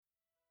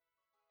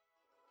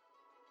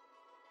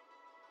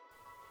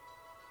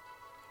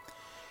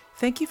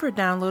Thank you for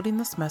downloading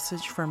this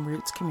message from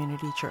Roots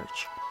Community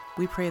Church.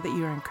 We pray that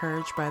you are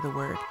encouraged by the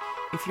word.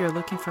 If you are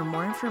looking for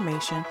more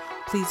information,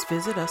 please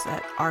visit us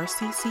at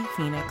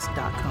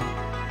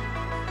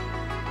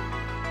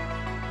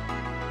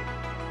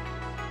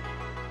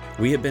rccphoenix.com.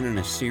 We have been in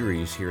a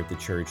series here at the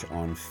church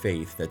on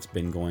faith that's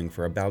been going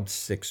for about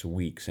 6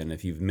 weeks. And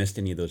if you've missed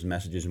any of those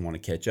messages and want to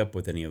catch up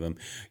with any of them,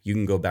 you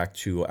can go back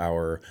to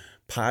our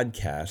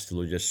podcast.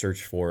 You'll just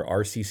search for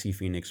RCC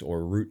Phoenix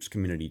or Roots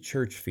Community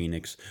Church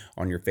Phoenix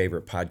on your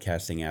favorite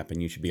podcasting app,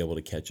 and you should be able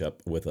to catch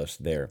up with us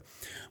there.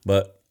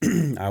 But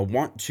I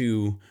want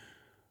to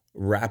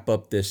wrap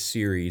up this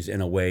series in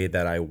a way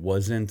that I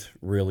wasn't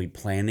really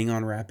planning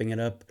on wrapping it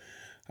up.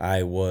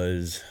 I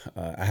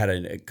had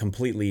a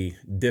completely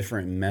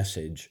different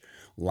message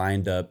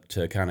lined up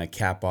to kind of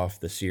cap off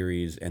the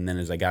series. And then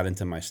as I got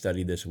into my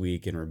study this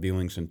week and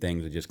reviewing some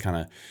things, I just kind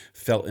of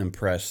felt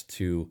impressed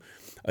to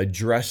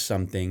address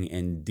something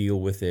and deal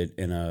with it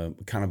in a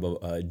kind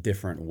of a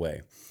different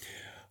way.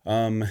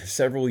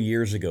 Several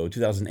years ago,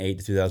 2008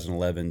 to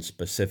 2011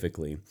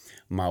 specifically,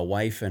 my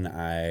wife and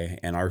I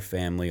and our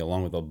family,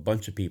 along with a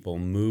bunch of people,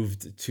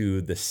 moved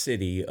to the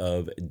city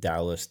of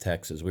Dallas,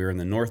 Texas. We were in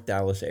the North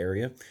Dallas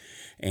area,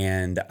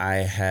 and I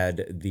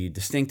had the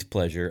distinct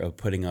pleasure of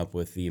putting up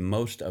with the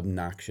most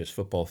obnoxious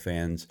football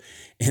fans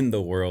in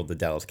the world, the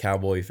Dallas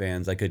Cowboy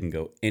fans. I couldn't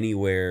go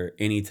anywhere,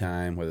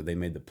 anytime, whether they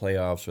made the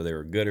playoffs or they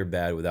were good or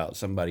bad, without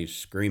somebody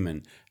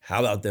screaming, "How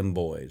about them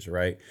boys?"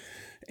 right?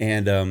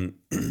 And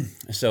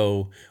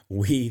so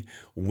we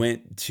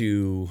went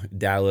to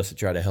Dallas to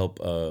try to help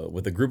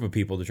with a group of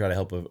people to try to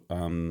help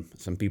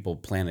some people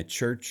plant a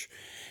church.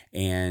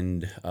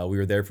 And we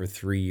were there for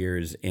 3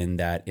 years in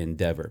that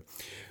endeavor.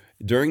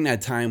 During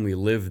that time we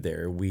lived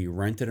there, we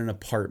rented an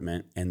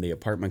apartment, and the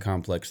apartment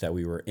complex that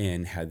we were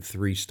in had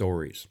 3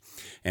 stories.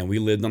 And we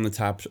lived on the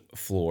top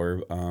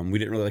floor. We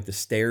didn't really like the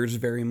stairs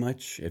very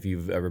much. If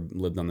you've ever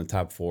lived on the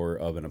top floor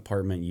of an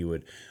apartment, you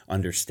would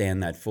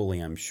understand that fully,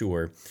 I'm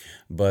sure.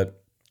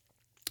 But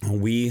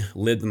we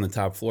lived on the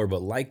top floor,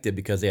 but liked it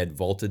because they had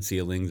vaulted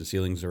ceilings. The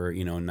ceilings were,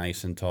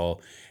 nice and tall.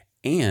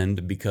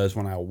 And because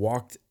when I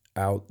walked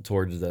out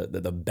towards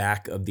the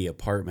back of the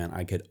apartment,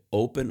 I could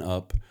open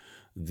up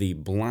the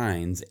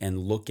blinds and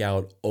look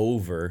out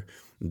over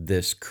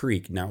this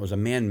creek. Now, it was a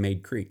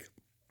man-made creek.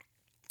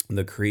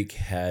 The creek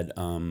had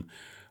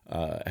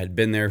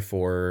been there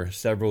for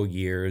several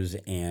years,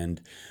 and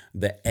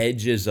the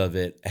edges of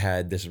it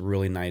had this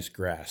really nice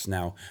grass.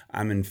 Now,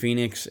 I'm in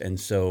Phoenix, and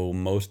so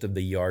most of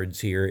the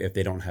yards here, if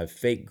they don't have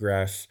fake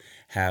grass,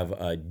 have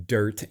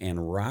dirt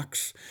and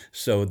rocks.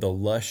 So the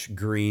lush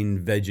green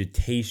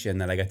vegetation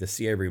that I got to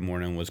see every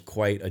morning was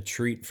quite a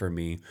treat for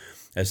me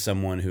as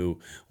someone who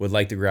would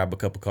like to grab a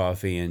cup of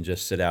coffee and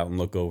just sit out and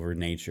look over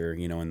nature,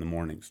 in the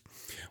mornings.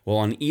 Well,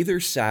 on either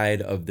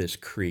side of this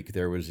creek,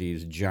 there was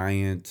these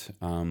giant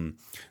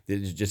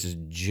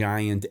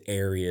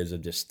areas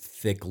of just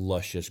thick,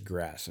 luscious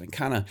grass, and it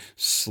kind of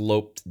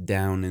sloped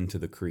down into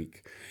the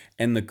creek.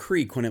 And the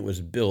creek, when it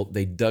was built,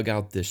 they dug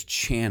out this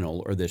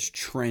channel or this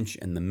trench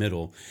in the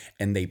middle,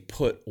 and they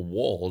put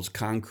walls,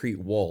 concrete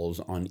walls,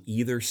 on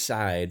either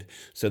side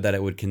so that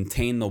it would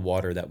contain the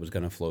water that was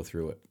going to flow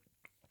through it.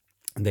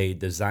 They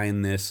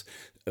designed this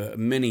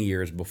many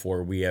years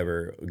before we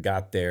ever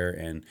got there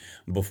and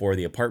before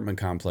the apartment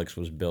complex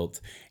was built.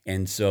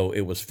 And so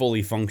it was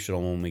fully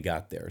functional when we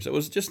got there. So it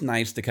was just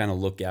nice to kind of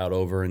look out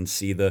over and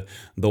see the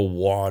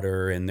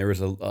water. And there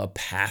was a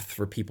path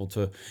for people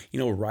to,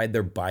 ride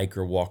their bike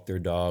or walk their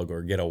dog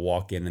or get a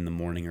walk in the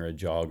morning or a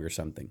jog or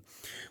something.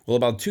 Well,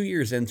 about 2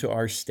 years into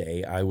our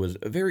stay, I was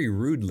very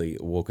rudely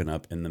woken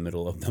up in the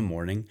middle of the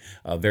morning,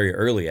 very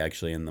early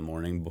actually in the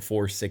morning,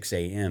 before 6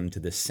 a.m. to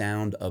the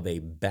sound of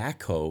a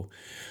backhoe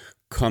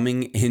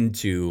coming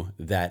into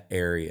that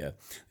area.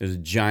 There's a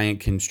giant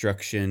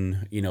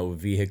construction,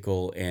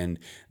 vehicle, and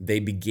they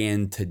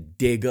began to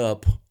dig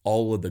up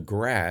all of the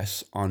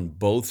grass on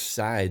both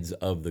sides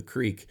of the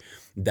creek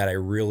that I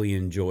really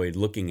enjoyed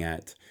looking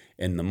at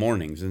in the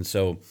mornings. And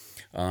so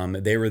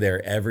they were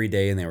there every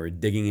day, and they were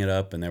digging it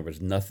up, and there was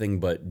nothing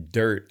but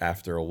dirt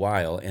after a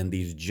while, and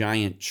these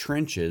giant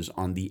trenches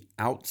on the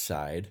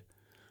outside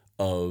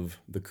of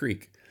the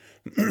creek.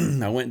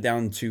 I went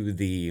down to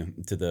the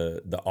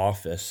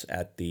office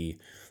at the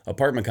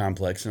apartment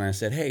complex, and I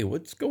said, "Hey,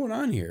 what's going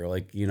on here?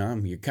 Like,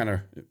 you're kind of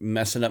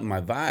messing up my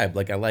vibe.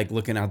 Like, I like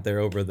looking out there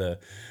over the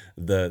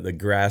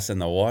grass and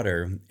the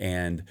water."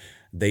 And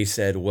they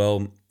said,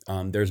 "Well,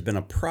 there's been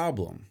a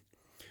problem.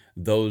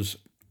 Those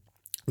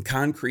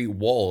concrete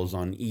walls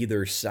on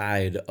either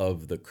side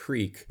of the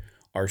creek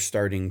are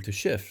starting to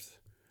shift."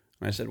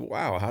 And I said,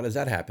 "Wow, how does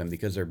that happen?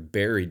 Because they're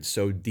buried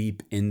so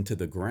deep into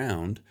the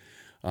ground.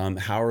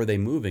 How are they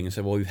moving?" And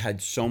said, "Well, we've had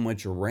so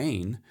much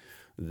rain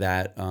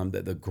that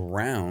the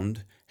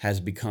ground has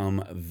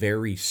become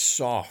very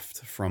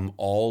soft from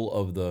all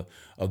of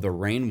the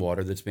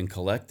rainwater that's been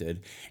collected,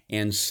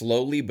 and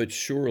slowly but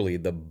surely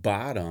the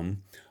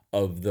bottom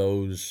of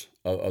those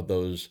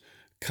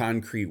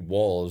concrete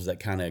walls that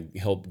kind of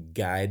help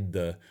guide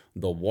the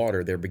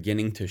water, they're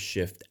beginning to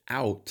shift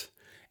out,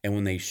 And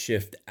when they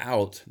shift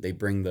out, they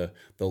bring the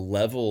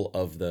level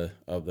of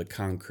the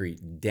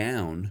concrete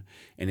down,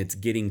 and it's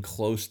getting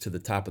close to the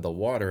top of the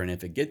water. And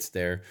if it gets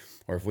there,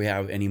 or if we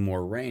have any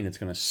more rain, it's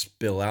going to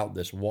spill out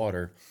this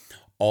water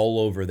all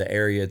over the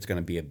area. It's going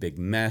to be a big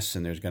mess,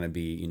 and there's going to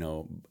be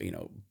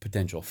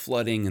potential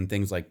flooding and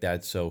things like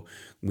that. So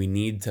we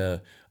need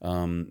to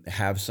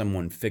have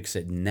someone fix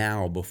it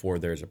now before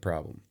there's a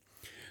problem.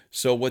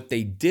 So what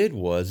they did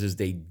is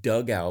they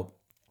dug out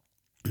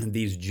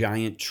these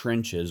giant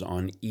trenches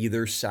on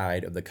either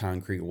side of the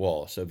concrete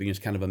wall. So if you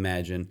just kind of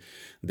imagine,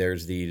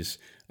 there's these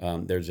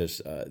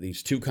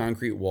two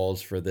concrete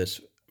walls for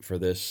this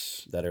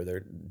that are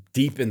there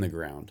deep in the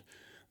ground,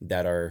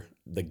 that are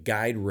the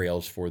guide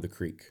rails for the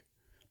creek.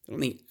 On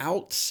the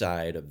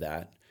outside of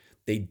that,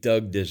 they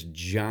dug this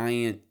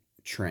giant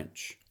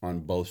trench on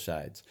both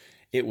sides.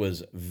 It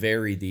was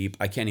very deep.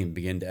 I can't even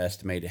begin to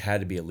estimate. It had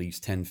to be at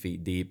least 10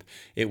 feet deep.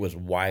 It was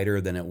wider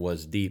than it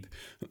was deep.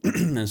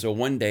 And so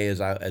one day,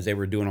 as they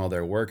were doing all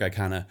their work, I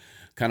kind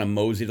of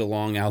moseyed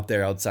along out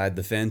there outside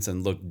the fence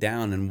and looked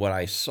down. And what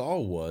I saw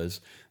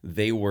was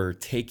they were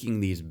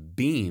taking these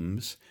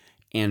beams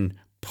and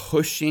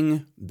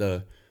pushing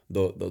the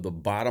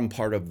bottom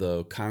part of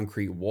the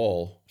concrete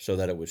wall so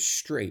that it was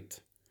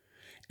straight.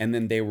 And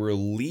then they were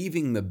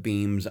leaving the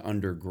beams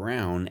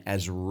underground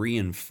as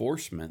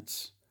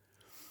reinforcements,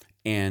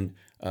 and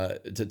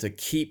to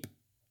keep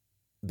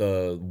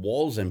the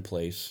walls in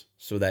place,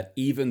 so that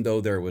even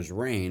though there was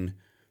rain,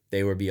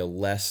 there would be a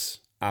less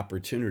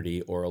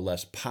opportunity, or a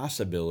less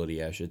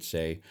possibility, I should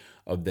say,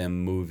 of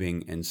them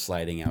moving and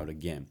sliding out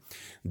again.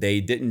 They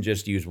didn't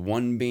just use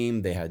one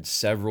beam. They had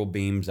several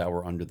beams that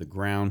were under the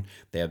ground.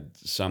 They had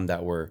some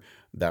that were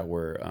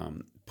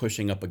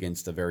pushing up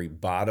against the very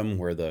bottom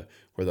where the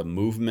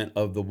movement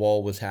of the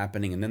wall was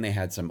happening. And then they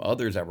had some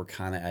others that were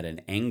kind of at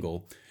an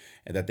angle,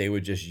 and that they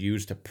would just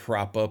use to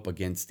prop up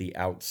against the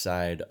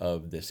outside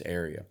of this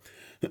area.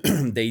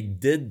 They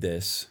did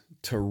this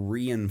to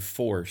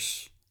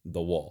reinforce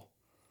the wall.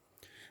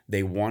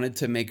 They wanted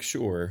to make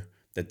sure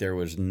that there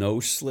was no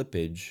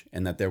slippage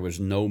and that there was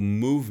no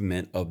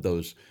movement of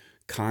those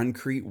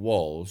concrete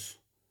walls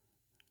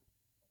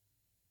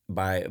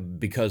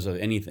because of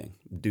anything,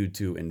 due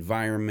to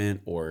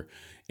environment or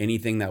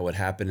anything that would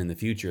happen in the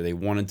future. They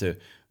wanted to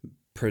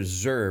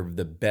preserve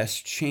the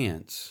best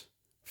chance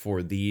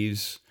for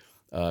these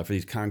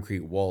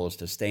concrete walls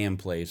to stay in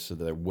place, so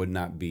that there would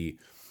not be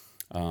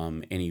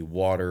any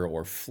water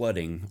or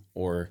flooding,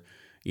 or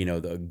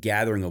the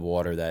gathering of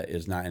water that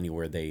is not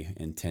anywhere they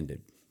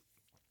intended.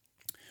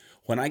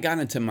 When I got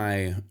into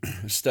my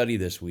study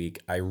this week,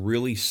 I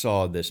really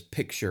saw this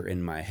picture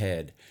in my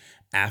head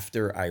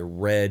after I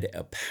read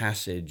a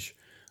passage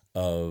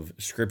of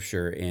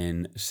scripture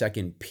in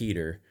 2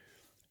 Peter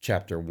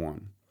chapter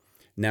 1.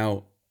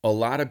 Now, a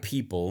lot of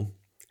people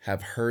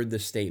have heard the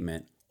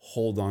statement,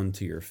 hold on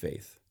to your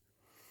faith.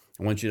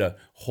 I want you to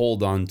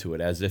hold on to it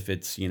as if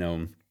it's,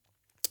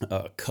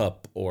 a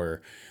cup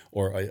or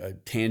a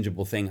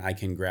tangible thing I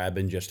can grab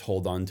and just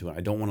hold on to it.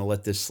 I don't want to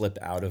let this slip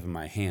out of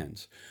my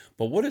hands.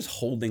 But what does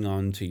holding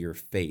on to your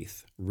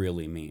faith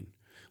really mean?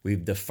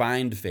 We've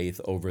defined faith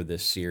over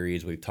this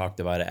series. We've talked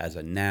about it as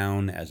a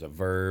noun, as a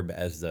verb,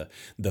 as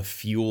the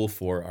fuel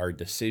for our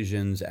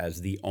decisions,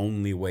 as the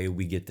only way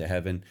we get to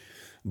heaven.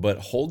 But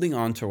holding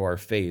on to our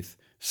faith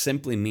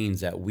simply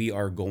means that we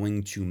are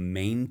going to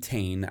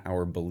maintain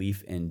our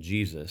belief in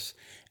Jesus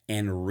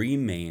and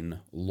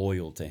remain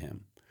loyal to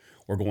him.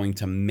 We're going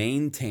to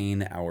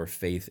maintain our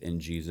faith in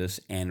Jesus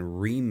and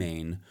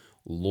remain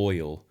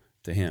loyal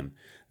to him.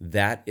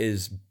 That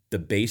is the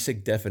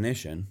basic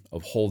definition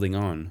of holding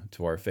on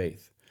to our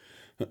faith.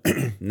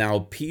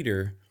 Now,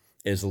 Peter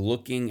is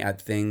looking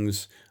at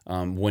things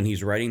when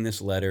he's writing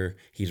this letter.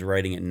 He's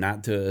writing it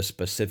not to a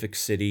specific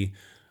city,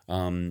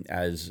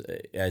 as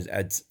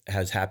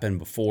has happened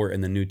before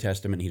in the New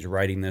Testament. He's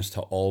writing this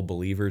to all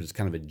believers. It's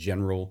kind of a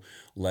general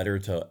letter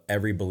to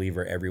every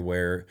believer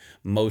everywhere.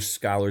 Most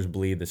scholars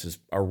believe this is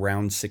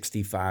around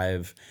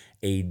 65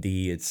 AD.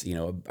 It's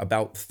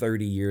about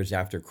 30 years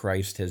after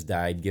Christ has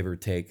died, give or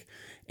take.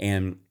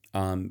 And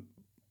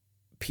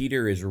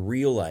Peter is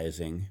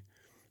realizing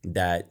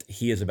that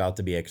he is about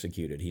to be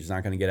executed. He's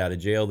not going to get out of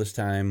jail this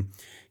time.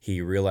 He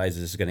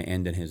realizes this is going to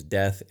end in his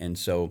death. And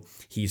so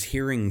he's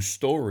hearing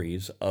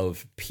stories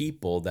of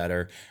people that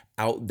are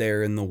out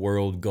there in the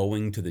world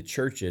going to the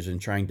churches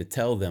and trying to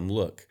tell them,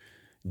 look,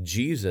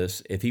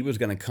 Jesus, if he was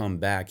going to come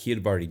back, he'd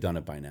have already done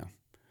it by now.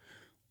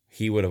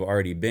 He would have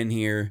already been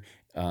here.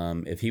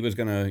 If he was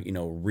going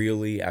to,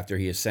 really, after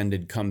he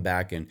ascended, come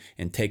back and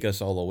take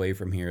us all away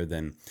from here,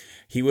 then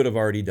he would have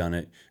already done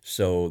it.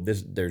 So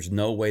there's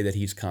no way that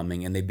he's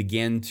coming. And they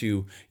began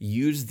to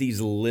use these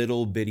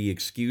little bitty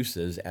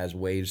excuses as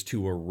ways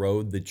to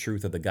erode the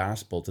truth of the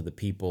gospel to the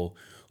people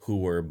who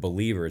were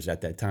believers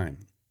at that time.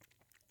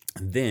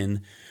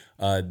 Then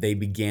They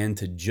began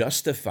to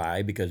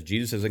justify, because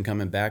Jesus isn't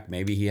coming back.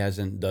 Maybe he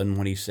hasn't done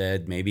what he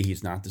said. Maybe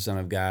he's not the Son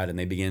of God. And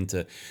they began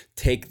to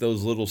take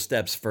those little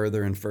steps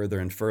further and further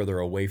and further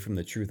away from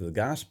the truth of the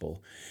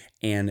gospel.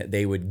 And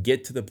they would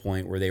get to the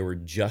point where they were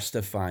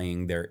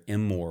justifying their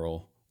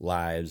immoral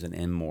lives and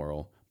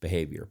immoral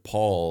behavior.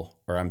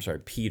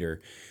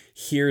 Peter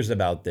hears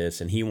about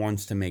this, and he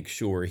wants to make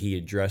sure he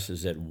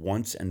addresses it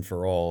once and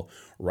for all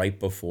right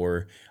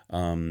before,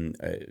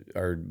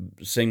 or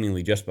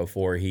seemingly just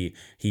before he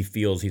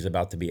feels he's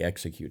about to be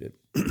executed.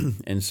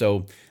 And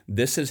so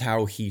this is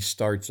how he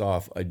starts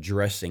off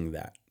addressing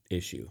that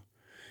issue.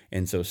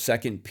 And so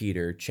 2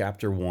 Peter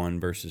chapter 1,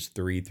 verses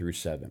 3 through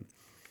 7.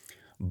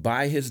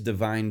 By his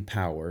divine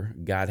power,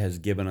 God has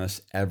given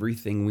us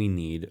everything we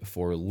need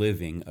for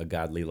living a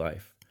godly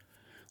life.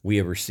 We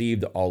have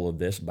received all of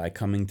this by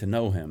coming to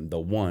know him, the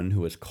one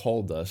who has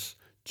called us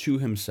to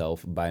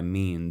himself by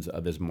means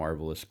of his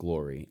marvelous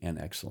glory and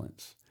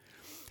excellence.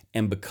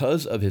 And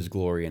because of his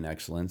glory and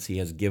excellence, he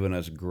has given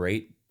us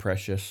great,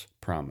 precious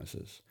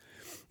promises.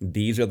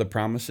 These are the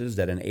promises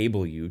that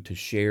enable you to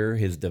share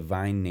his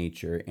divine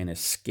nature and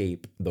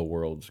escape the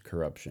world's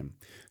corruption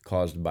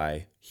caused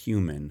by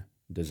human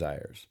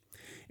desires.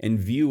 In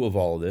view of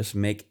all this,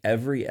 make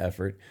every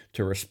effort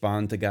to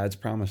respond to God's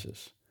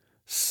promises.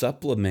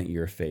 Supplement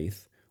your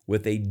faith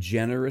with a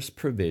generous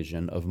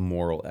provision of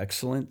moral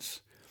excellence,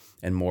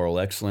 and moral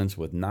excellence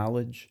with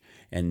knowledge,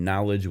 and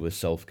knowledge with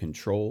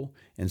self-control,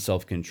 and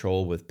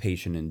self-control with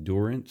patient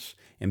endurance,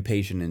 and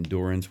patient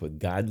endurance with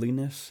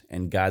godliness,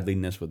 and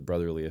godliness with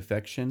brotherly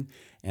affection,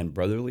 and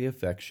brotherly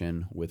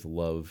affection with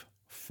love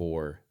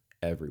for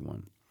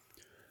everyone.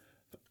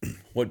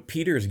 What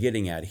Peter is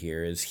getting at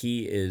here is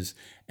he has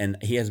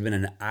been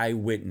an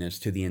eyewitness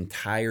to the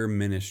entire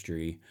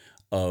ministry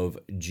of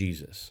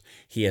Jesus.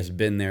 He has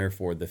been there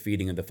for the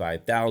feeding of the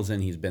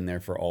 5,000. He's been there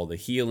for all the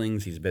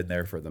healings. He's been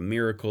there for the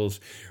miracles.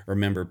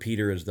 Remember,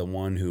 Peter is the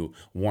one who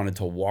wanted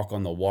to walk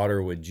on the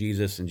water with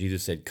Jesus, and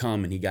Jesus said,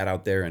 "Come," and he got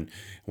out there, and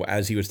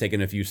as he was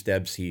taking a few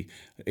steps, he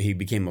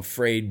became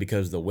afraid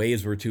because the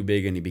waves were too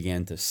big, and he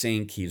began to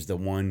sink. He's the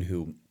one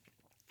who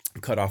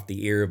cut off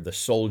the ear of the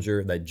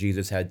soldier that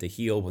Jesus had to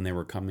heal when they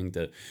were coming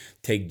to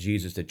take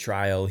Jesus to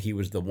trial. He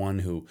was the one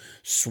who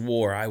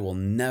swore, "I will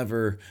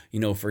never,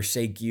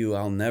 forsake you.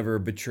 I'll never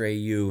betray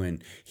you."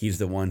 And he's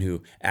the one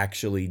who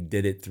actually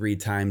did it 3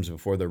 times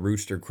before the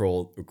rooster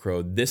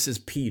crowed. This is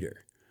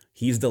Peter.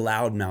 He's the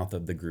loudmouth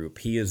of the group.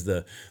 He is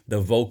the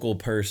vocal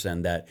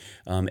person that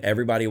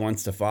everybody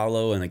wants to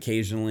follow, and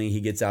occasionally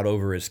he gets out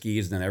over his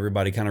skis and then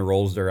everybody kind of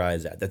rolls their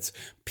eyes at. That's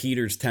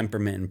Peter's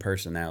temperament and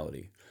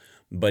personality.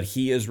 But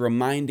he is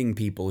reminding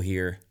people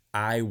here,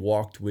 I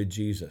walked with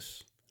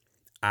Jesus.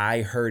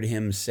 I heard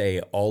him say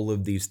all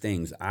of these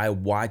things. I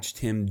watched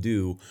him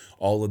do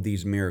all of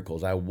these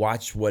miracles. I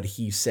watched what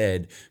he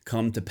said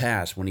come to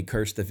pass when he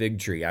cursed the fig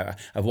tree.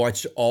 I've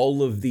watched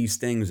all of these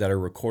things that are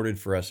recorded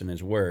for us in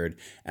his word,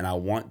 and I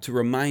want to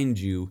remind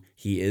you,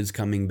 he is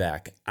coming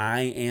back.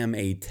 I am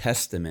a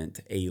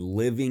testament, a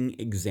living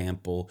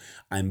example.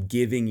 I'm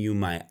giving you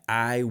my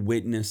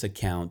eyewitness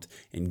account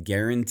and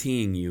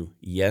guaranteeing you,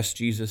 yes,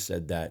 Jesus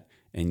said that,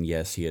 and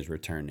yes, he is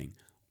returning.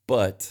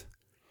 But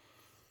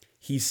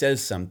he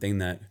says something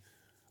that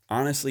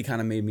honestly kind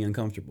of made me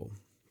uncomfortable.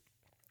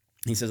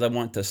 He says, I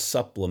want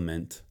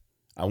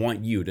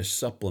you to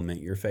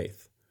supplement your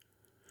faith.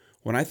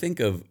 When I think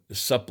of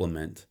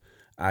supplement,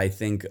 I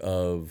think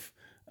of,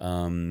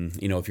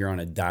 if you're on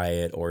a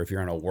diet or if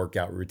you're on a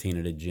workout routine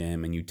at a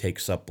gym and you take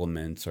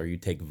supplements or you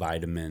take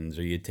vitamins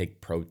or you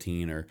take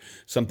protein or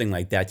something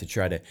like that to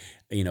try to,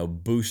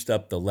 boost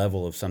up the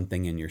level of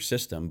something in your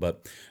system.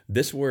 But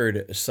this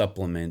word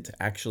supplement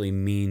actually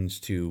means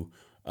to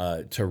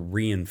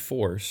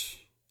reinforce,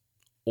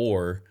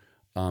 or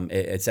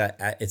it's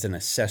an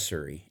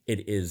accessory.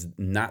 It is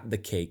not the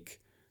cake,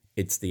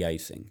 it's the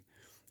icing.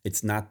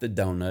 It's not the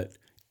donut,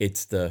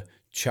 it's the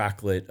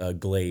chocolate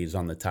glaze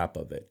on the top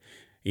of it.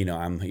 You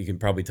can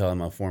probably tell I'm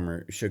a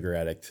former sugar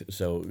addict,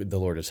 so the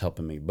Lord is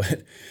helping me.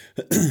 But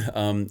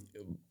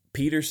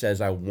Peter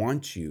says, I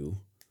want you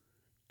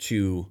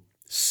to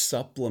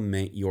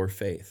supplement your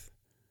faith.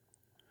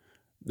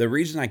 The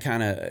reason I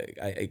kind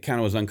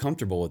of was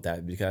uncomfortable with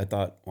that, because I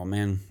thought, well,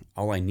 man,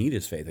 all I need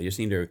is faith. I just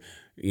need to,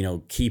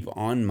 keep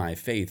on my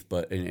faith,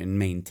 and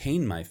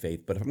maintain my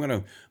faith. But if I'm going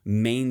to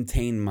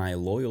maintain my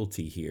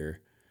loyalty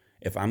here,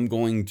 if I'm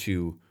going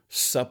to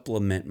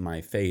supplement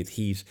my faith,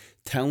 he's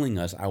telling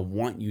us, I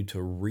want you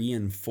to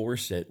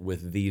reinforce it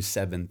with these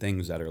 7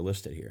 things that are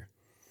listed here.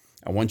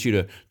 I want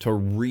you to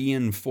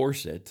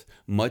reinforce it,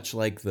 much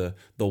like the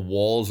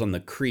walls on the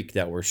creek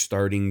that were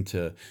starting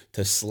to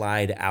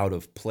slide out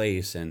of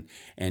place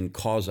and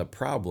cause a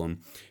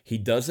problem. He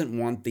doesn't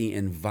want the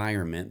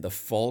environment, the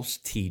false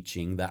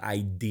teaching, the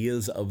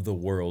ideas of the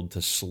world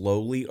to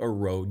slowly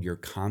erode your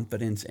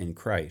confidence in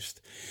Christ.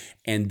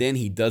 And then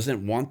he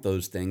doesn't want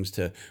those things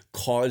to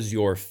cause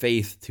your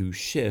faith to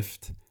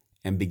shift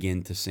and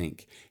begin to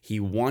sink.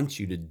 He wants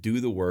you to do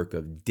the work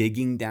of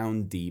digging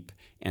down deep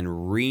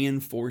and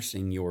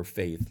reinforcing your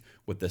faith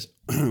with this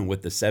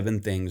with the 7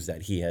 things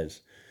that he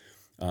has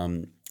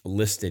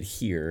listed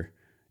here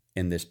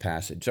in this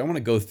passage. So I want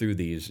to go through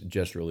these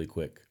just really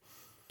quick.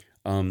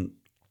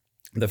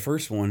 The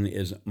first one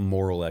is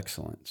moral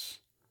excellence.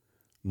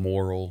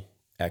 Moral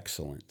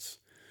excellence.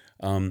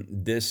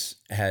 This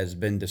has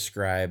been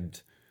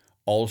described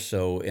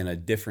also in a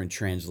different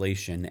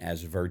translation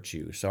as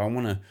virtue. So I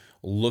want to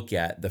look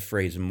at the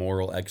phrase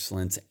moral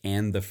excellence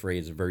and the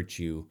phrase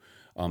virtue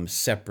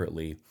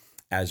separately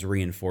as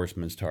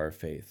reinforcements to our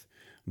faith.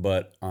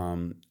 But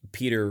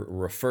Peter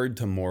referred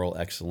to moral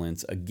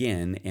excellence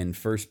again in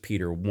 1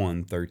 Peter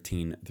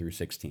 1:13 through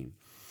 16.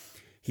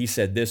 He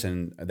said this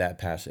in that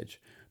passage: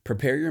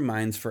 prepare your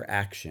minds for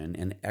action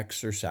and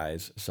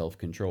exercise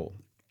self-control.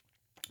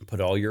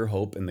 Put all your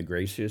hope in the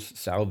gracious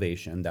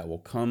salvation that will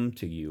come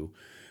to you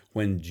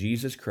when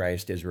Jesus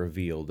Christ is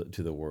revealed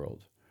to the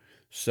world.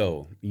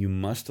 So you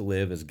must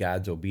live as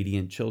God's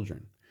obedient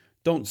children.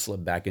 Don't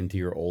slip back into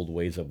your old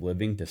ways of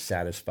living to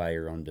satisfy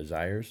your own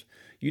desires.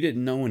 You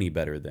didn't know any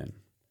better then.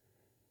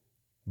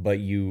 But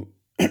you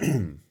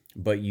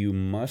but you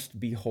must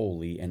be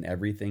holy in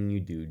everything you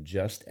do,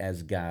 just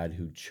as God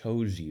who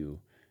chose you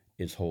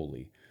is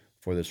holy.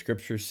 For the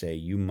scriptures say,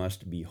 you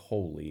must be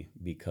holy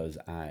because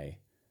I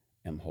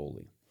am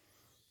holy.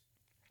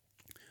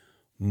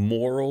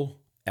 Moral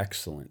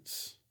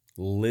excellence,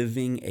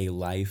 living a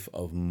life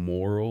of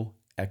moral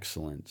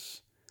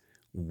excellence,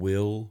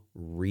 will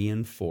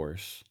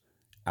reinforce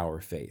our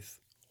faith.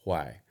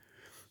 Why?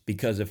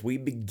 Because if we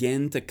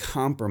begin to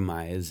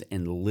compromise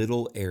in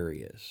little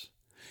areas,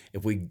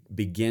 if we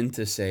begin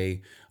to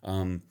say,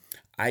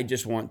 I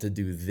just want to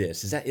do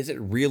this, is it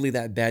really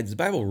that bad? Does the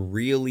Bible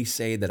really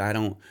say that I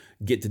don't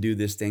get to do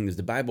this thing? Does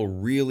the Bible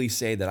really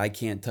say that I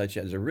can't touch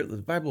it? Does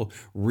the Bible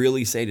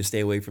really say to stay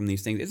away from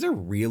these things? Is there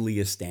really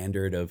a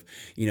standard of,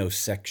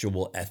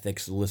 sexual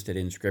ethics listed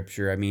in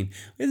Scripture? I mean,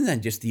 isn't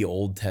that just the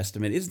Old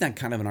Testament? Isn't that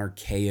kind of an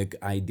archaic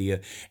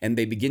idea? And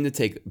they begin to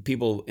take,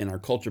 people in our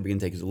culture begin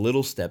to take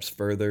little steps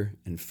further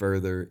and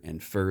further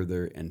and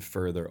further and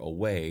further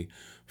away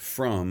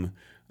from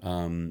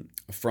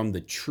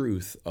the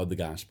truth of the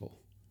gospel.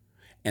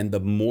 And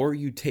the more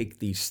you take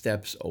these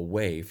steps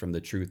away from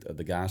the truth of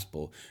the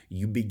gospel,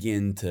 you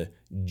begin to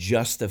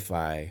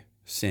justify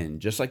sin.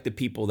 Just like the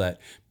people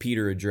that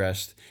Peter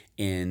addressed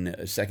in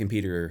 2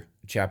 Peter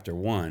chapter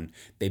 1,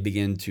 they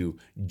begin to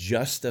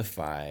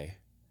justify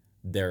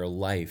their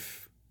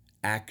life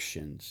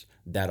actions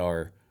that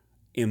are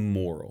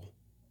immoral.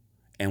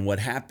 And what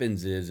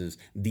happens is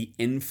the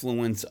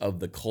influence of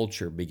the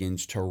culture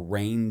begins to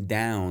rain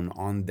down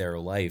on their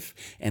life,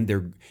 and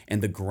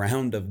the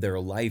ground of their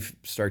life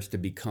starts to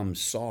become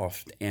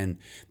soft, and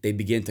they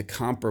begin to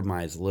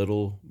compromise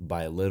little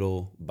by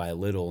little by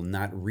little,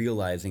 not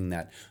realizing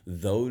that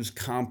those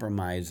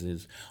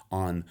compromises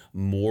on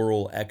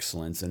moral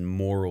excellence and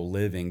moral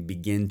living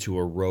begin to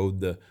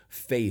erode the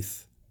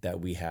faith that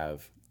we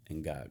have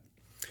in God.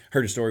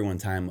 Heard a story one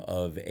time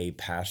of a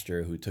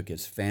pastor who took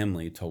his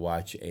family to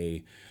watch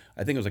I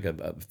think it was like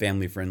a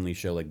family-friendly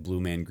show like Blue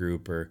Man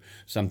Group or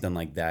something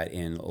like that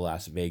in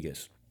Las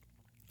Vegas.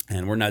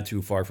 And we're not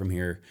too far from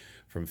here,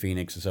 from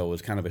Phoenix, so it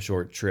was kind of a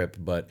short trip,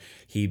 but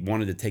he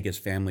wanted to take his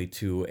family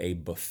to a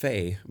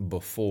buffet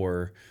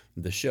before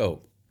the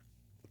show.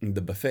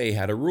 The buffet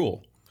had a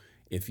rule.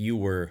 If you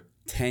were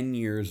 10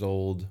 years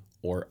old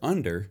or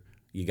under,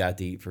 you got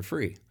to eat for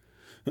free.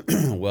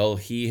 Well,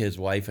 he, his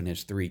wife, and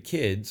his 3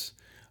 kids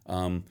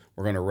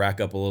we're going to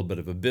rack up a little bit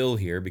of a bill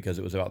here because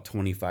it was about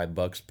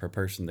 $25 per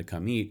person to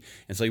come eat.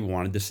 And so he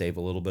wanted to save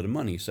a little bit of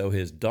money. So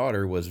his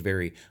daughter was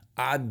very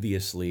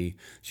obviously,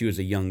 she was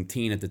a young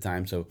teen at the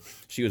time, so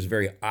she was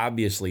very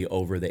obviously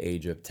over the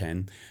age of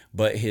 10.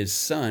 But his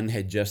son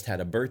had just had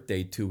a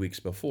birthday 2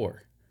 weeks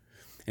before.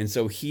 And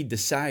so he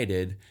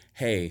decided,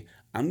 hey,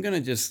 I'm going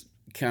to just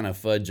kind of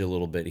fudge a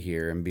little bit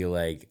here and be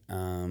like,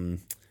 yeah,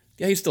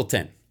 he's still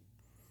 10.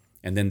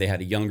 And then they had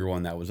a younger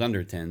one that was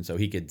under 10, so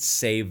he could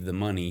save the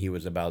money he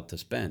was about to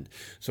spend.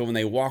 So when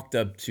they walked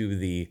up to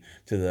the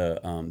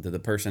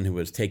person who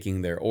was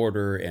taking their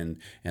order and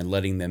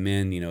letting them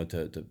in,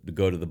 to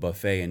go to the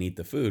buffet and eat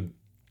the food,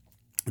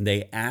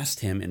 they asked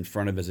him in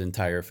front of his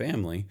entire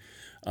family,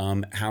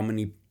 how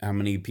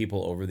many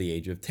people over the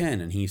age of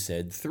 10, and he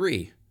said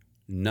 3,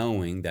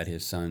 knowing that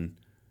his son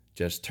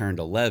just turned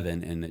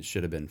 11 and it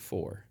should have been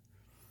 4.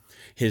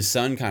 His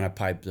son kind of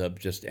piped up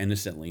just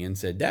innocently and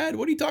said, Dad,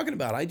 what are you talking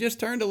about? I just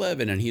turned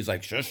 11. And he's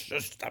like, shush,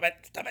 stop it.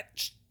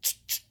 Shh, shh,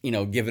 shh.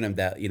 Giving him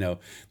that,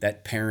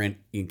 that parent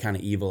kind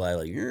of evil eye,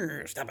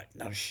 like, stop it.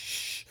 No,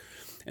 shh.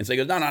 And so he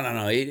goes,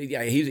 no.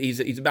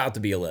 He's about to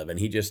be 11.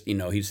 He just,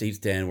 he's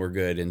 10. We're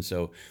good. And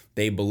so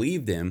they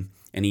believed him,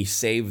 and he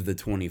saved the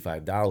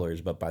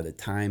 $25. But by the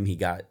time he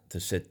got to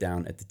sit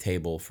down at the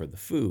table for the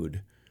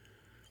food,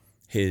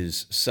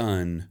 his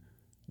son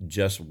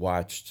just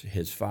watched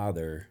his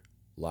father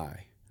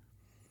lie.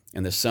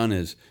 And the son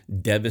is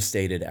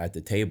devastated at the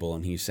table,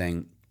 and he's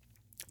saying,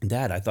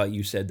 Dad, I thought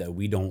you said that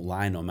we don't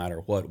lie no matter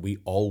what. We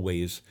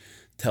always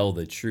tell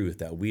the truth,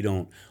 that we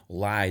don't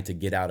lie to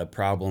get out of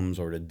problems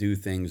or to do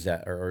things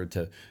that, or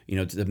to,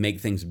 to make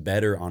things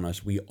better on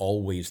us. We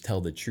always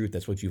tell the truth.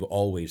 That's what you've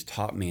always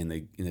taught me.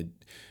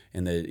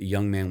 And the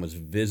young man was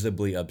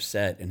visibly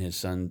upset, and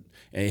his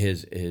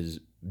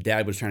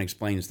dad was trying to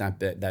explain it's not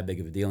that big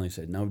of a deal. And he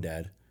said, "No,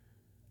 Dad,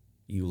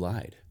 you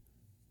lied."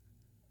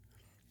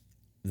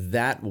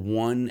 That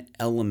one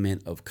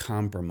element of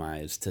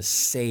compromise to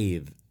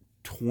save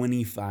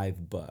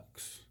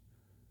 $25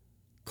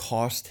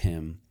 cost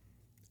him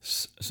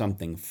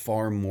something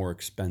far more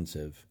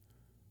expensive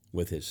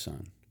with his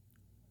son.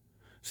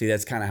 See,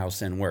 that's kind of how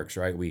sin works,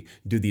 right? We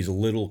do these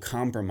little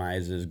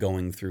compromises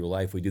going through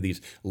life.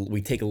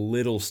 We take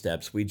little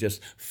steps. We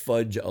just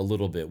fudge a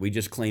little bit. We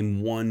just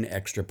claim one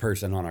extra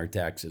person on our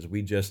taxes.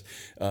 We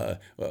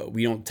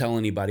don't tell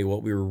anybody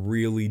what we were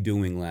really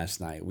doing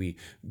last night. We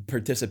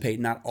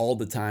participate not all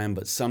the time,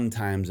 but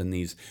sometimes in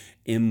these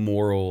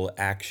immoral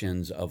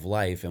actions of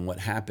life. And what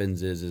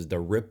happens is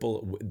the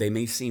ripple, they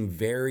may seem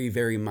very,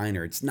 very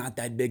minor. It's not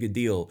that big a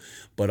deal,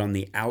 but on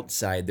the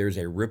outside, there's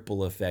a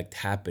ripple effect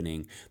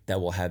happening that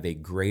will have a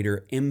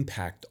greater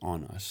impact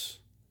on us.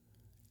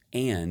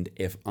 And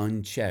if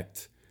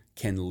unchecked,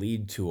 can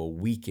lead to a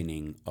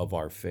weakening of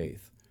our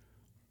faith.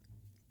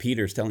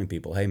 Peter's telling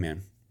people, hey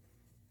man,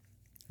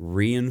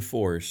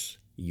 reinforce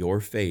your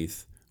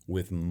faith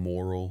with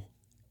moral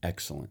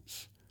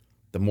excellence.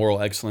 The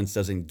moral excellence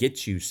doesn't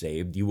get you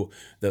saved.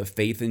 The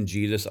faith in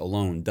Jesus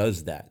alone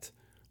does that.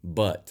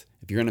 But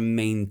if you're going to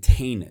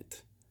maintain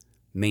it,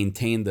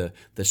 maintain the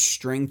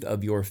strength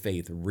of your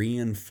faith,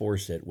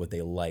 reinforce it with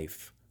a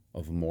life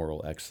of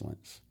moral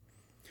excellence.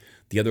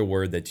 The other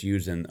word that's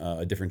used in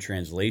a different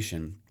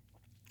translation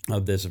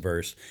of this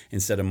verse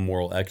instead of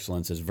moral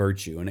excellence is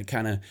virtue.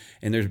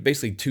 And there's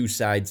basically two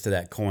sides to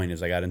that coin.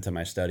 As I got into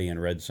my study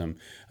and read some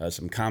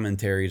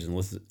commentaries and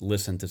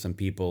listened to some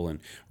people and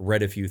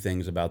read a few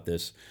things about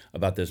this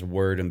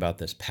word and about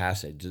this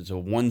passage. So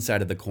one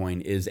side of the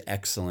coin is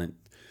excellent,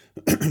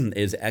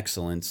 is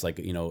excellence, like,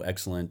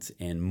 excellent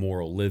in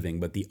moral living.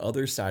 But the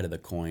other side of the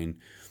coin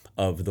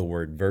of the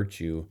word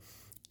virtue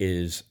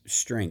is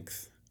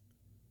strength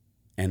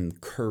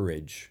and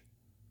courage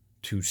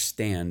to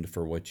stand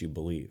for what you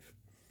believe.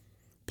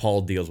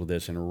 Paul deals with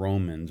this in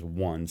Romans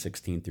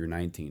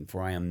 1:16-19.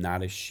 For I am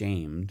not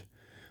ashamed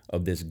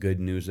of this good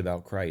news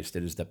about Christ.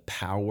 It is the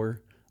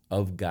power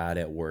of God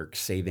at work,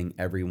 saving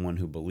everyone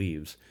who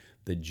believes,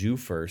 the Jew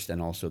first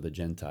and also the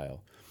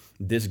Gentile.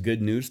 This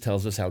good news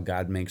tells us how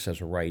God makes us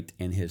right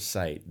in his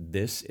sight.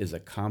 This is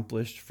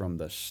accomplished from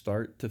the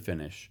start to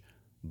finish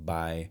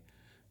by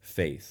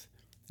faith.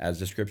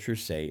 As the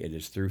scriptures say, it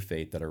is through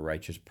faith that a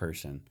righteous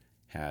person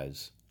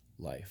has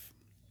life.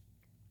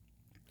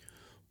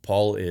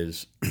 Paul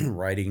is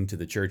writing to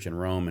the church in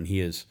Rome, and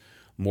he is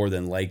more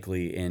than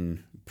likely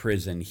in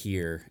prison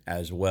here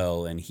as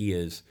well. And he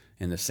is,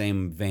 in the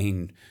same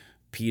vein,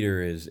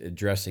 Peter is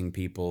addressing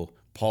people,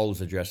 Paul is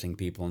addressing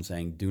people and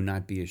saying, do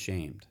not be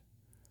ashamed.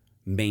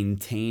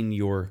 Maintain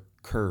your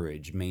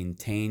courage,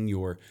 maintain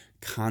your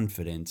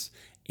confidence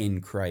in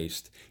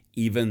Christ,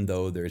 even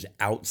though there's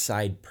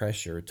outside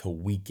pressure to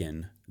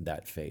weaken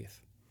that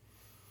faith.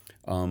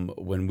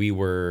 When we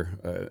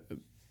were,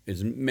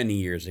 is many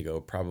years ago,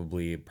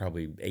 probably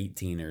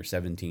 18 or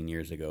 17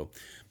 years ago,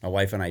 my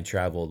wife and I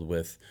traveled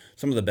with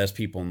some of the best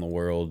people in the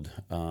world,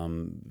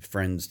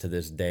 friends to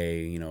this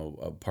day,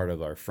 a part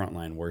of our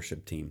frontline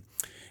worship team.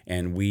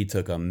 And we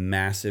took a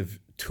massive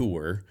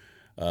tour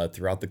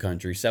throughout the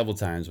country several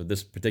times, but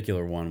this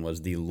particular one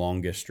was the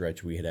longest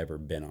stretch we had ever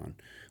been on.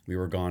 We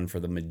were gone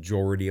for the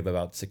majority of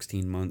about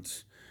 16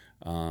 months.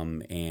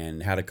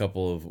 And had a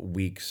couple of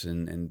weeks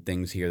and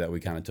things here that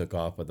we kind of took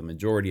off, but the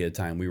majority of the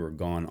time we were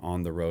gone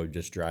on the road,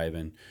 just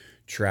driving,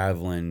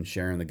 traveling,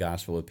 sharing the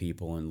gospel with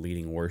people and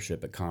leading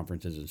worship at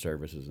conferences and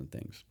services and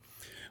things.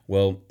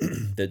 Well,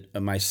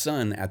 my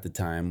son at the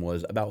time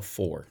was about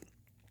 4,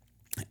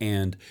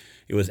 and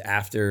it was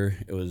after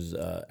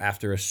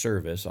a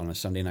service on a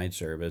Sunday night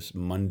service,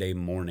 Monday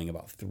morning,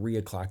 about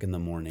 3:00 in the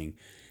morning,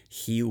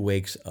 he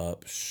wakes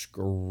up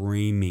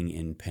screaming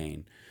in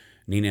pain.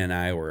 Nina and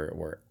I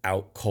were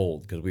out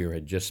cold because we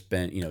had just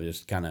spent,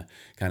 just kind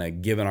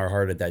of giving our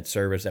heart at that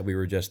service that we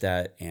were just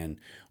at, and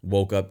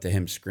woke up to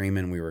him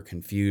screaming. We were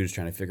confused,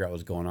 trying to figure out what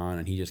was going on,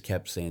 and he just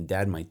kept saying,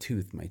 "Dad, my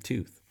tooth, my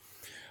tooth."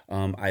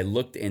 I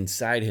looked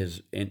inside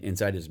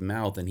his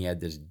mouth, and he had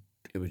this.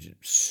 It was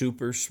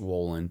super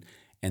swollen,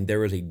 and there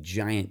was a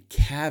giant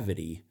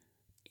cavity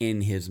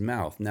in his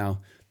mouth.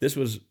 Now, this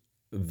was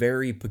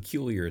very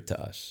peculiar to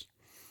us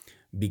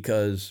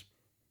because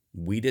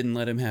we didn't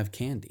let him have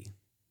candy.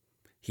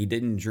 He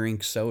didn't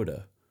drink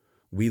soda.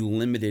 We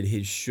limited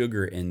his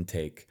sugar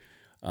intake.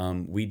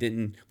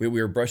 We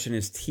were brushing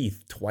his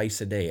teeth twice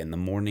a day, in the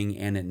morning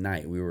and at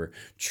night. We were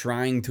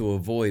trying to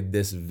avoid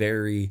this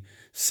very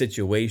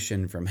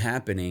situation from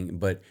happening,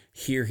 but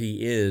here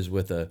he is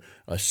with a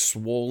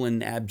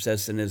swollen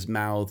abscess in his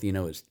mouth.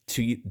 His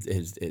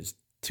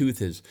tooth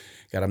has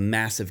got a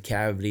massive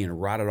cavity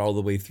and rotted all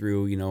the way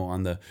through,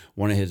 on the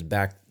one of his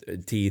back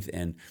teeth.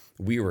 And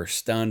we were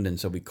stunned. And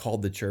so we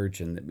called the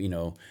church, and,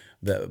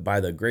 by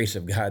the grace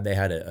of God, they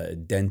had a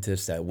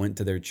dentist that went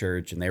to their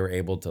church, and they were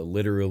able to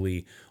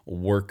literally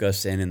work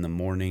us in the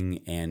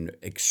morning and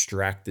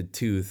extract the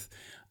tooth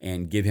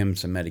and give him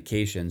some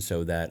medication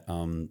so that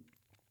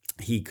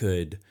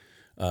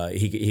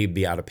he'd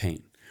be out of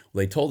pain.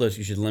 Well, they told us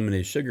you should limit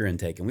his sugar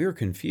intake, and we were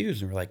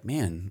confused, and we're like,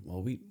 man,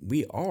 well,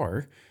 we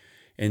are.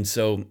 And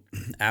so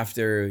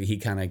after he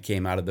kind of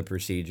came out of the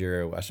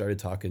procedure, I started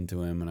talking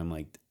to him, and I'm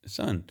like,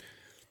 son,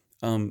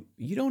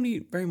 you don't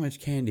eat very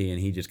much candy. And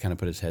he just kind of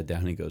put his head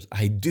down, and he goes,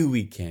 I do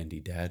eat candy,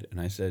 Dad. And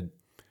I said,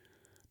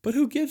 but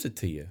who gives it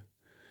to you?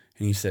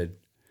 And he said,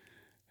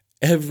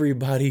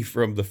 everybody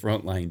from the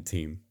frontline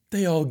team.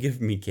 They all give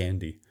me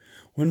candy.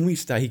 When we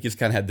stopped, he just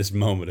kind of had this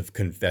moment of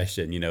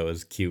confession. It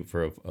was cute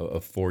for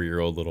a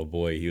 4-year-old little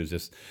boy. He was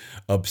just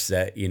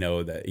upset,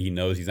 that he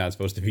knows he's not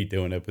supposed to be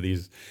doing it.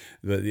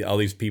 But all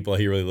these people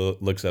he really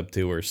looks up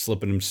to are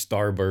slipping him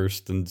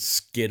Starburst and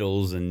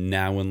Skittles and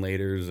Now and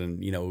Laters and,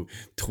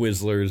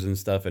 Twizzlers and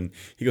stuff. And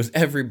he goes,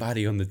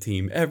 everybody on the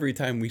team, every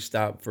time we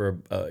stop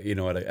for,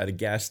 at a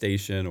gas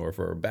station or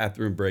for a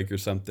bathroom break or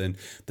something,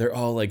 they're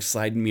all like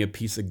sliding me a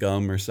piece of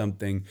gum or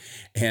something.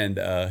 And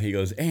he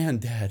goes,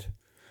 and Dad,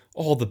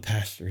 all the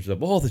pastors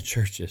of all the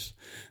churches,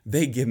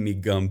 they give me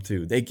gum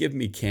too. They give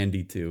me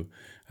candy too.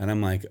 And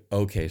I'm like,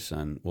 okay,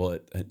 son, well,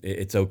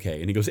 it's okay.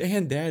 And he goes,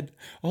 and Dad,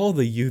 all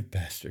the youth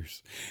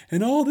pastors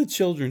and all the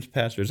children's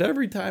pastors,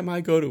 every time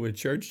I go to a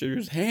church, they're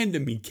just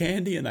handing me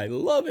candy and I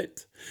love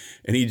it.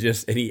 And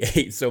he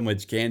ate so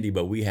much candy,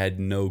 but we had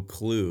no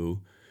clue.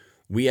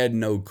 We had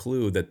no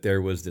clue that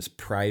there was this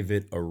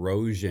private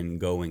erosion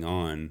going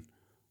on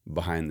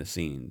behind the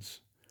scenes.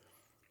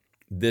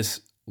 This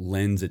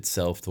lends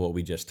itself to what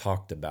we just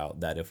talked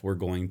about, that if we're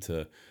going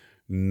to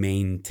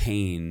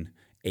maintain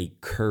a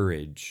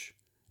courage,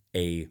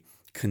 a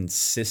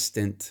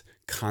consistent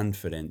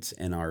confidence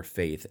in our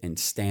faith, and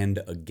stand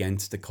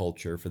against the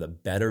culture for the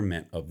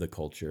betterment of the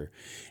culture,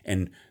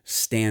 and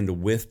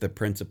stand with the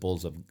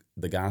principles of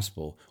the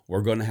gospel,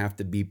 we're going to have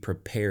to be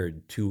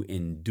prepared to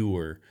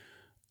endure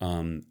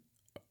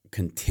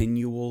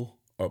continual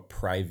or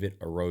private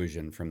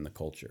erosion from the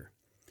culture.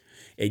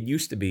 It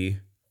used to be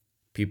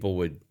people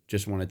would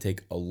just want to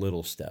take a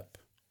little step.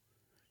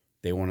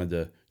 They wanted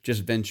to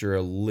just venture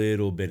a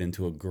little bit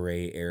into a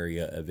gray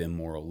area of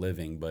immoral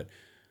living. But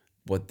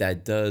what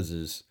that does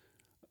is,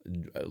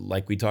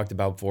 like we talked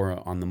about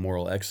before on the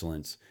moral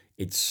excellence,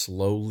 it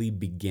slowly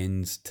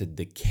begins to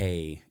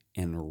decay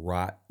and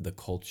rot the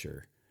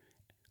culture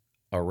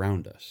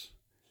around us.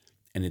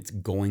 And it's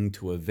going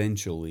to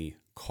eventually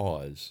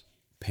cause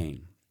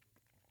pain.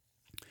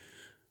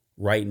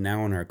 Right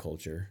now in our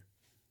culture,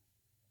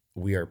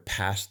 we are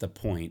past the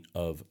point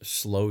of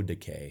slow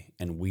decay,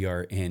 and we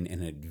are in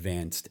an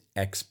advanced,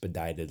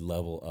 expedited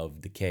level of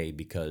decay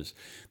because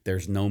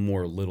there's no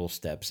more little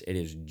steps. It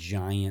is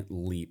giant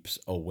leaps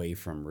away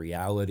from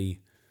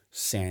reality,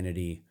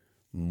 sanity,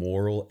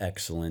 moral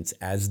excellence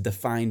as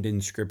defined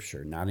in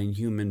Scripture, not in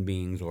human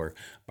beings or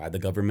by the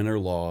government or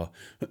law.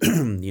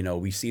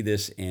 We see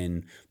this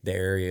in the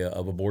area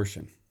of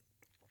abortion.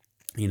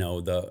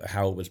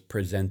 How it was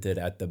presented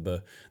at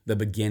the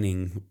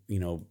beginning,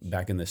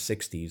 back in the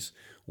 60s,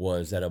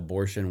 was that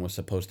abortion was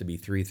supposed to be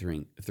three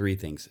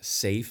things: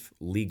 safe,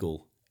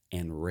 legal,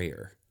 and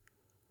rare.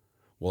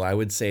 Well, I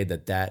would say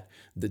that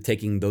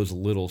taking those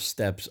little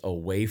steps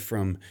away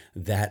from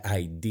that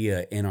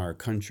idea in our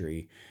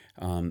country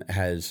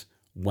has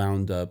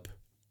wound up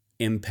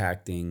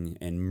impacting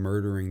and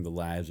murdering the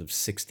lives of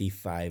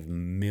 65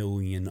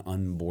 million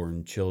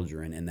unborn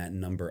children, and that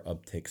number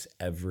upticks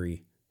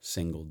every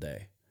single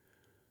day.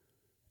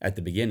 At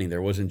the beginning,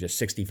 there wasn't just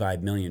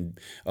 65 million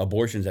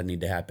abortions that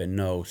need to happen.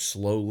 No,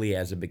 slowly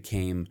as it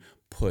became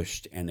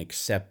pushed and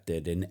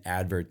accepted and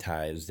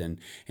advertised and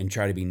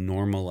try to be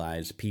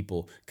normalized,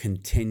 people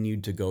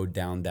continued to go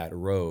down that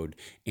road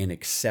in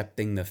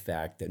accepting the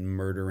fact that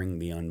murdering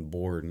the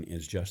unborn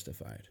is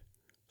justified.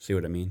 See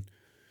what I mean?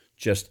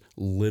 Just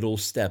little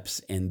steps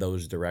in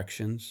those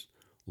directions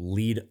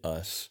lead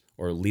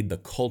the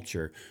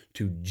culture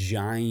to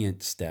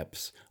giant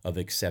steps of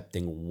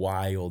accepting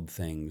wild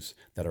things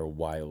that are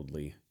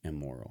wildly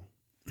immoral.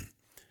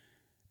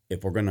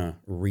 If we're going to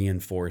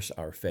reinforce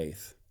our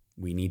faith,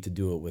 we need to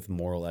do it with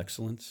moral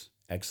excellence,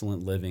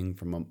 excellent living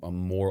from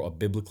a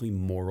biblically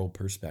moral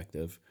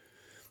perspective,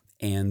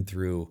 and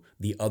through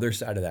the other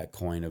side of that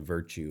coin of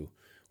virtue,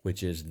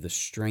 which is the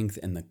strength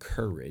and the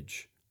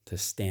courage to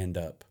stand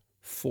up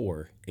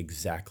for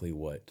exactly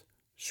what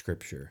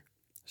Scripture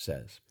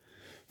says.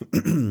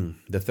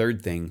 The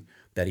third thing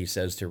that he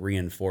says to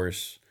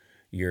reinforce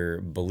your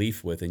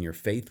belief with and your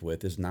faith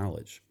with is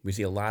knowledge. We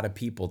see a lot of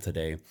people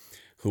today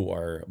who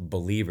are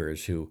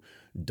believers who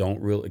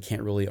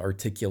can't really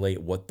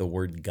articulate what the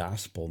word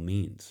gospel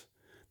means.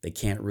 They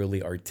can't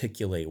really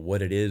articulate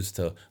what it is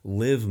to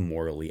live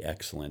morally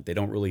excellent. They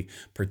don't really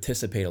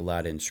participate a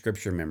lot in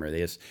scripture memory. They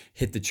just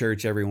hit the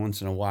church every once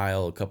in a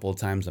while, a couple of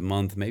times a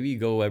month. Maybe you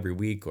go every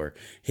week, or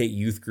hit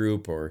youth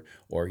group, or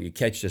you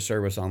catch the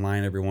service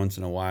online every once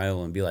in a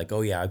while and be like,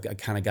 oh yeah, I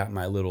kind of got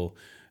my little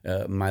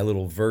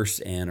verse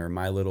in, or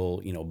my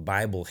little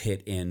Bible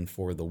hit in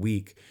for the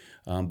week.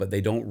 But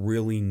they don't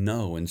really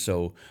know. And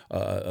so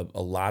a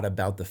lot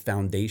about the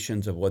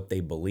foundations of what they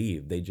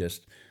believe. They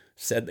just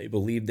said they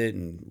believed it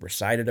and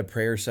recited a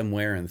prayer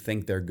somewhere and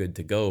think they're good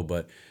to go.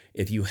 But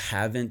if you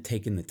haven't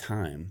taken the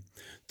time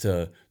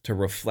to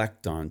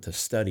reflect on, to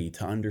study,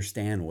 to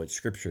understand what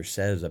Scripture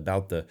says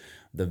about the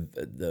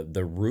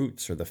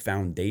roots or the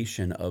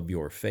foundation of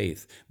your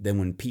faith, then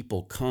when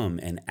people come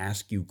and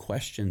ask you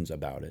questions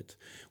about it,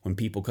 when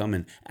people come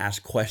and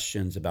ask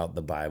questions about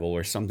the Bible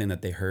or something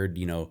that they heard,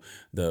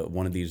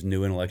 one of these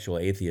new intellectual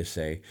atheists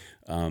say,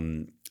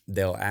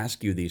 they'll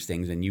ask you these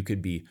things and you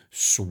could be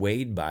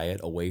swayed by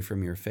it away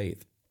from your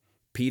faith.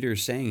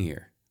 Peter's saying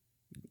here,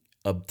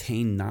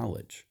 obtain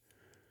knowledge.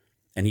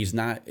 And he's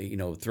not,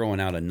 throwing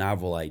out a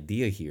novel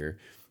idea here.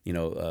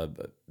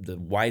 The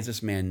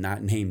wisest man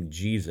not named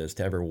Jesus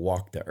to ever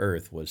walk the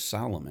earth was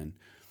Solomon.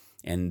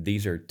 And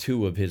these are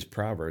two of his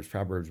Proverbs.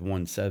 Proverbs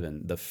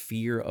 1:7. The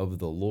fear of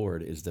the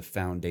Lord is the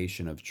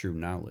foundation of true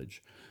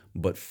knowledge,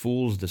 but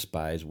fools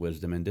despise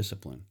wisdom and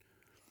discipline.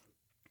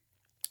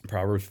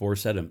 Proverbs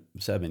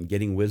 4:7.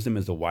 Getting wisdom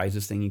is the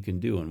wisest thing you can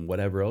do, and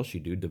whatever else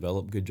you do,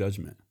 develop good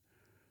judgment.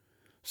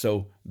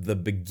 So the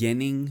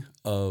beginning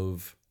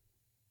of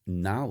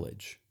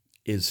knowledge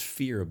is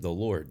fear of the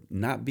Lord,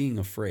 not being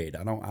afraid.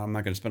 I'm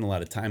not going to spend a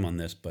lot of time on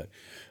this, but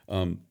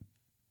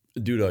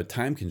due to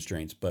time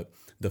constraints, but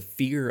the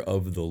fear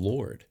of the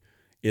Lord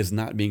is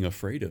not being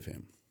afraid of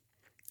him.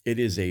 It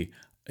is a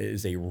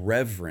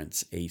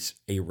reverence,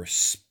 a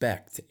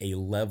respect, a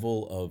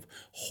level of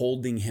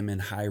holding him in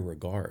high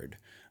regard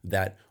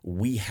that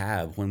we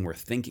have when we're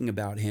thinking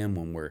about him,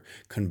 when we're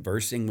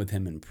conversing with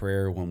him in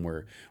prayer, when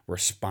we're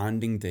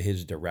responding to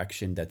his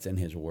direction that's in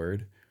his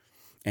word.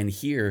 And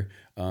here,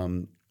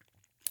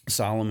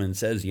 Solomon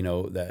says,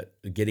 that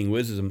getting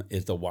wisdom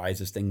is the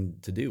wisest thing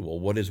to do. Well,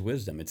 what is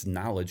wisdom? It's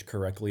knowledge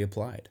correctly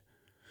applied.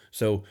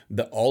 So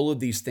all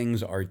of these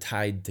things are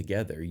tied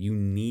together. You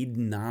need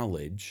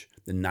knowledge,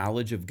 the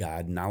knowledge of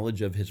God,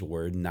 knowledge of his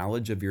word,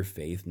 knowledge of your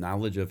faith,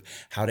 knowledge of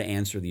how to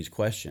answer these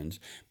questions.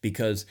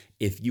 Because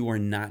if you are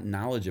not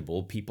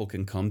knowledgeable, people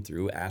can come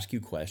through, ask you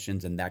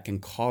questions, and that can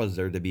cause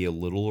there to be a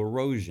little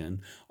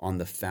erosion on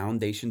the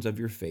foundations of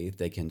your faith.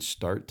 They can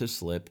start to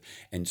slip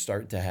and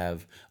start to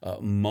have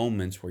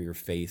moments where your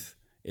faith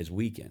is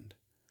weakened.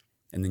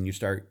 And then you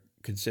start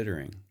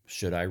considering,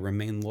 should I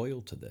remain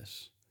loyal to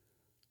this?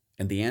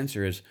 And the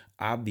answer is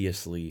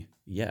obviously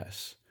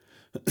yes.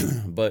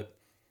 But,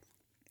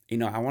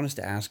 I want us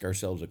to ask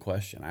ourselves a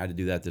question. I had to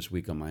do that this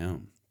week on my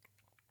own.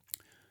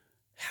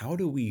 How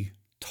do we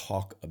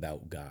talk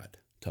about God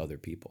to other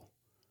people?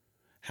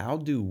 How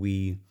do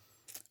we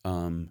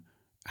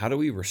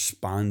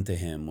respond to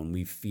him when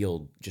we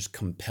feel just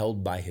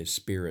compelled by his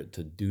Spirit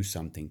to do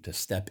something, to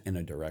step in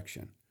a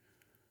direction?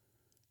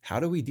 How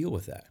do we deal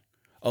with that?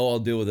 Oh, I'll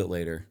deal with it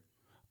later.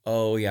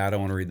 Oh, yeah, I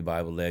don't want to read the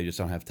Bible today. I just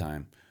don't have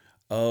time.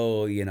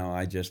 Oh,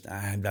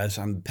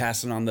 I'm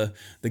passing on the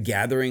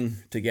gathering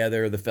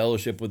together, the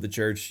fellowship with the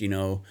church,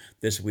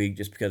 this week,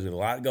 just because there's a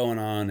lot going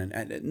on.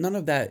 And none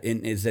of that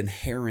is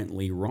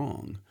inherently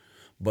wrong.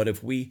 But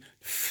if we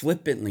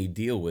flippantly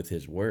deal with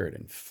his word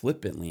and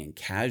flippantly and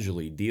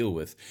casually deal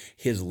with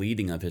his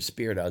leading of his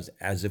Spirit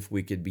as if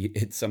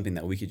it's something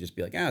that we could just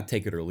be like,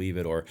 take it or leave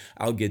it, or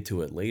I'll get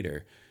to it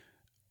later,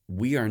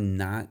 we are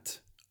not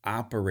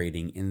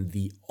operating in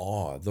the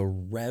awe, the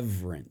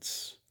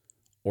reverence,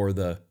 or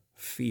the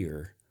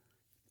fear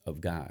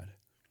of God.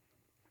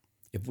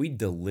 If we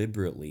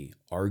deliberately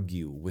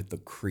argue with the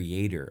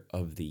creator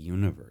of the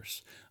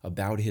universe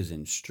about his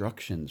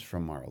instructions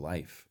from our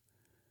life,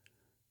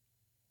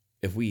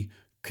 if we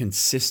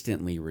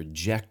consistently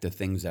reject the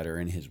things that are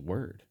in his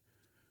word,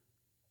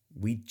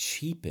 we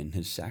cheapen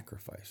his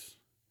sacrifice.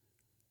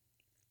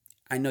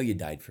 I know you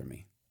died for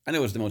me. I know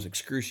it was the most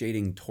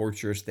excruciating,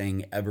 torturous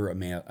thing ever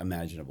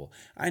imaginable.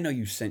 I know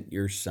you sent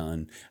your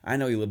son. I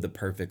know he lived a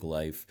perfect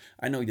life.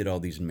 I know he did all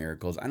these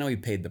miracles. I know he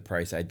paid the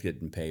price I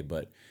didn't pay,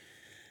 but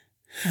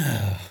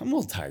I'm a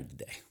little tired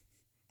today.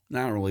 And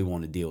I don't really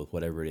want to deal with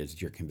whatever it is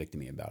that you're convicting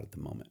me about at the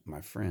moment.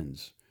 My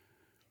friends,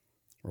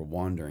 we're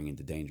wandering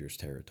into dangerous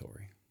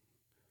territory.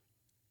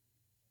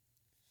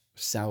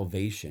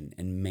 Salvation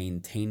and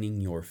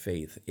maintaining your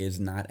faith is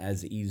not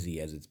as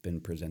easy as it's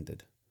been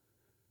presented.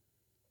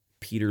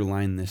 Peter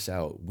lined this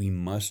out. We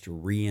must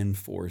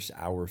reinforce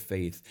our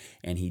faith,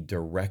 and he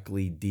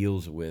directly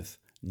deals with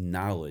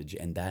knowledge,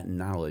 and that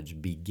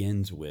knowledge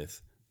begins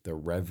with the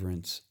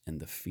reverence and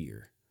the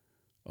fear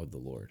of the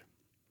Lord.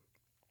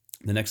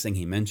 The next thing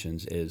he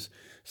mentions is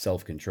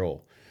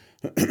self-control.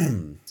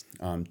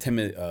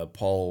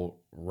 Paul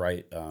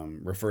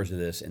refers to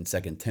this in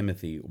 2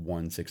 Timothy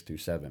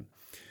 1:6-7.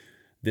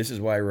 This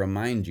is why I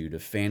remind you to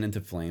fan into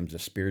flames the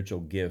spiritual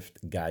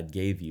gift God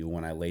gave you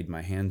when I laid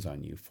my hands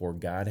on you. For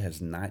God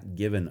has not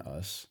given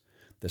us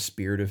the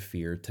spirit of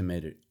fear,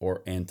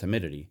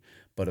 timidity,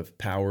 but of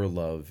power,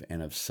 love,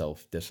 and of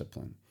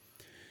self-discipline.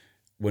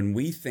 When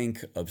we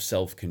think of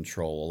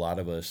self-control, a lot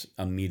of us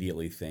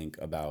immediately think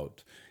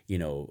about,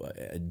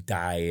 a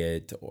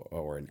diet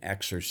or an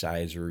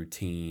exercise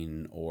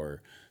routine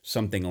or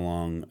something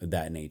along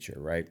that nature,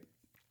 right?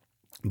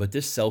 But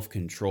this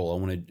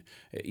self-control,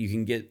 you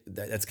can get,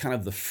 that's kind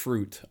of the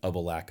fruit of a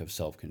lack of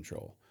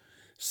self-control.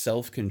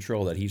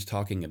 Self-control that he's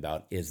talking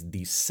about is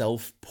the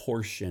self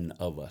portion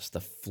of us,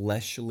 the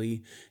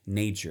fleshly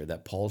nature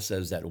that Paul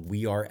says that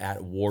we are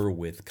at war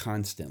with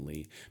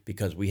constantly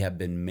because we have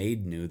been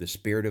made new. The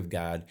Spirit of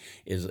God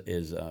is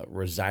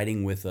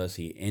residing with us.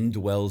 He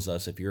indwells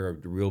us if you're a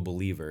real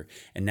believer.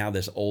 And now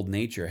this old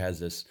nature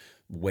has this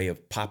way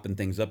of popping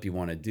things up you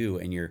want to do,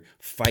 and you're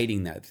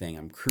fighting that thing.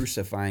 I'm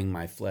crucifying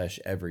my flesh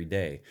every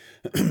day.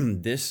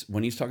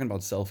 When he's talking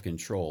about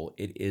self-control,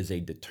 it is a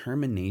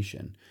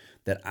determination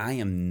that I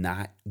am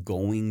not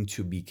going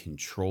to be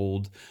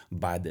controlled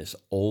by this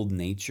old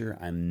nature.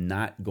 I'm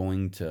not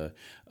going to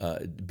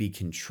be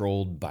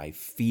controlled by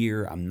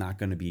fear. I'm not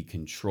going to be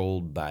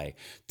controlled by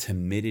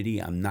timidity.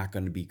 I'm not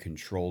going to be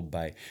controlled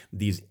by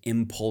these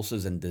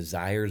impulses and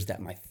desires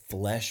that my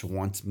flesh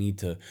wants me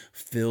to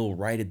fill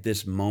right at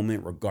this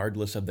moment,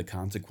 regardless of the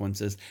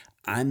consequences.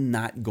 I'm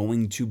not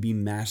going to be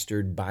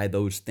mastered by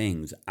those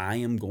things. I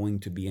am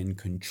going to be in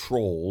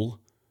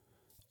control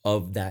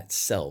of that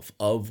self,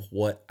 of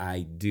what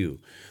I do.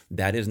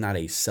 That is not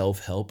a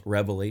self-help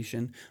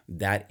revelation.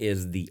 That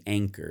is the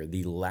anchor,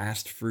 the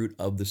last fruit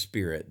of the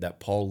Spirit that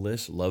Paul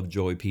lists: love,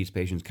 joy, peace,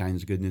 patience,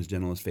 kindness, goodness,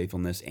 gentleness,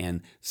 faithfulness,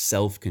 and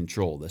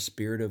self-control. The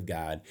Spirit of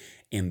God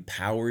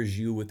empowers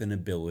you with an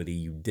ability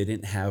you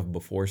didn't have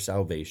before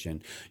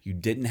salvation, you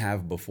didn't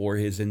have before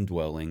his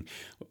indwelling,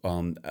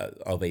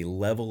 of a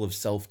level of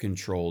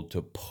self-control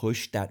to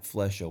push that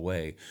flesh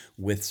away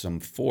with some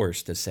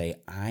force to say,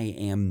 I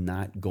am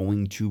not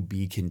going to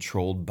be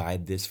controlled by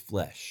this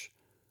flesh.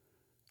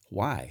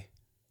 Why?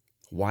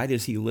 Why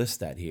does he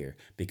list that here?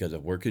 Because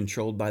if we're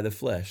controlled by the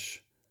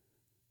flesh,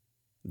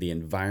 the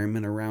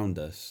environment around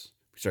us,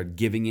 we start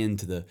giving in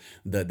to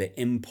the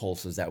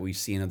impulses that we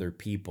see in other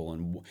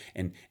people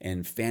and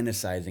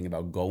fantasizing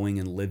about going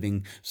and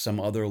living some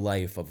other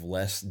life of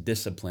less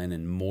discipline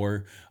and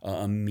more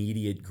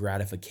immediate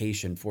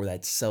gratification for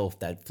that self,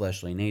 that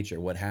fleshly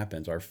nature. What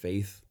happens? Our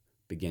faith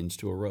begins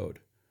to erode.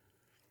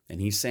 And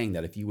he's saying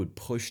that if you would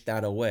push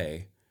that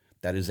away,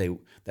 that's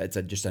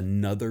just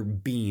another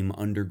beam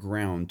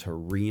underground to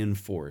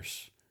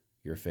reinforce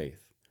your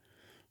faith.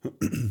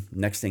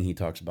 Next thing he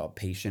talks about,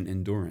 patient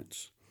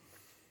endurance.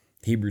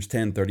 Hebrews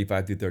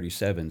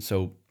 10:35-37.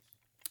 So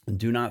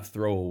do not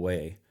throw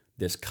away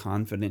this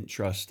confident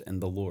trust in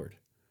the Lord.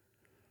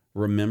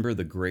 Remember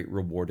the great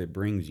reward it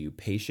brings you.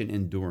 Patient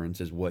endurance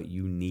is what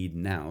you need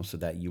now so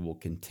that you will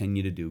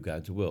continue to do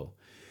God's will.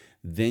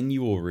 Then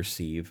you will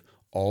receive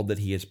all that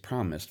he has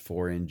promised,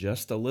 for in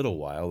just a little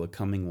while the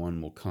coming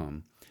one will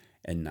come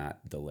and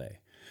not delay.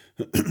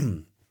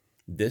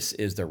 This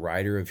is the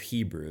writer of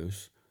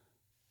Hebrews,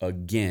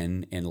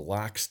 again in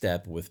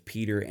lockstep with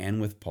Peter and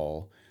with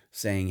Paul,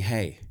 saying,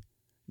 hey,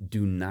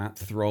 do not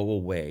throw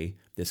away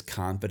this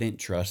confident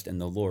trust in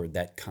the Lord.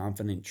 That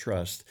confident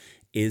trust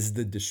is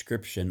the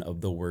description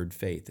of the word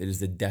faith. It is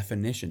the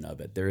definition of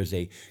it. There is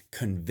a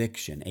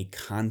conviction, a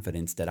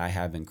confidence that I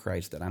have in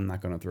Christ that I'm not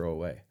going to throw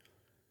away.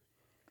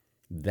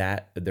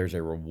 That there's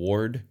a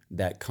reward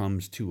that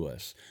comes to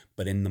us.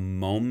 But in the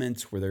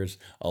moments where there's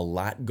a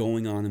lot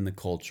going on in the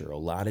culture, a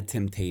lot of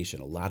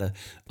temptation, a lot of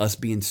us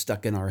being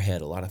stuck in our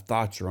head, a lot of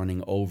thoughts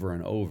running over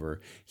and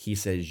over, he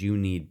says you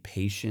need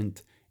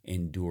patient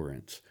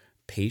endurance.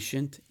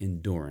 Patient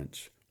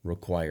endurance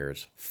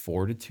requires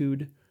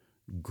fortitude,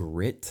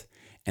 grit,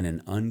 and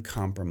an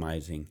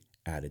uncompromising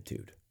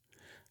attitude.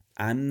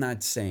 I'm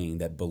not saying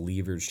that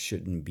believers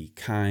shouldn't be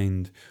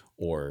kind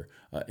or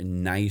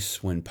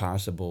nice when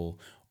possible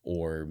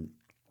or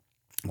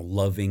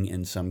loving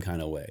in some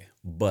kind of way,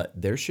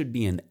 but there should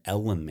be an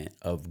element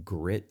of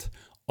grit,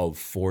 of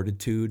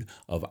fortitude,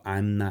 of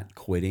I'm not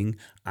quitting,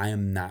 I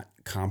am not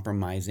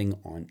compromising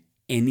on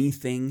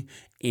anything,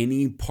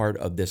 any part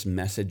of this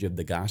message of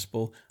the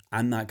gospel.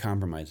 I'm not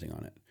compromising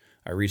on it.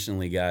 I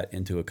recently got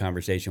into a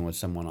conversation with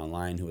someone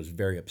online who was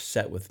very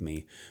upset with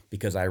me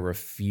because I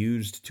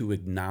refused to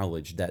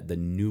acknowledge that the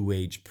New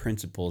Age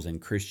principles in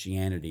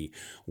Christianity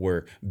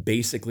were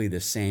basically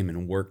the same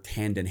and worked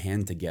hand in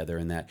hand together,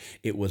 and that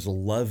it was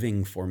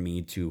loving for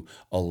me to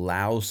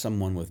allow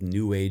someone with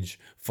New Age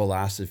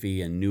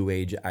philosophy and New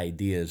Age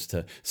ideas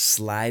to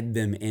slide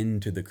them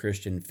into the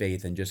Christian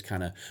faith and just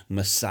kind of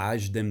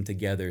massage them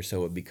together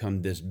so it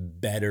become this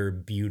better,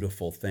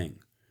 beautiful thing.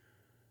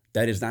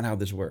 That is not how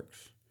this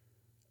works.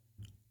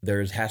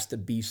 There has to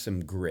be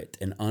some grit,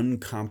 an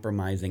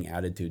uncompromising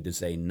attitude to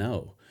say,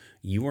 no,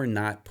 you are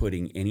not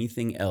putting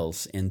anything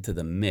else into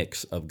the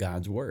mix of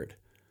God's word.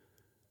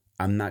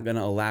 I'm not going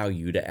to allow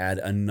you to add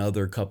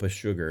another cup of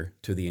sugar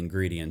to the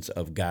ingredients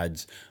of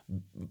God's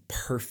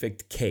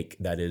perfect cake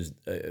that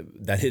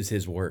is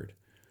His word.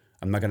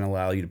 I'm not going to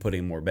allow you to put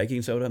in more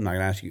baking soda. I'm not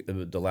going to ask you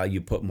to allow you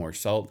to put more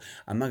salt.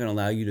 I'm not going to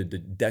allow you to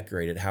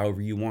decorate it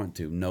however you want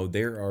to. No,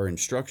 there are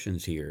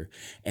instructions here,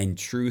 and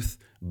truth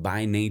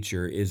by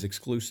nature is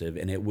exclusive,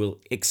 and it will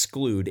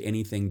exclude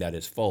anything that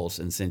is false.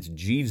 And since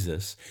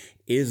Jesus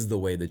is the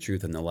way, the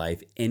truth, and the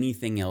life,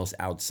 anything else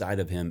outside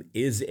of Him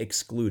is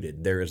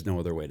excluded. There is no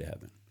other way to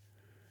heaven.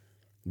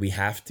 We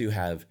have to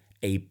have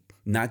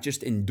not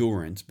just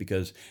endurance,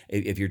 because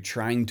if you're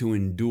trying to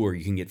endure,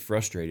 you can get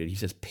frustrated. He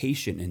says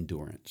patient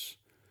endurance,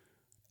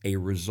 a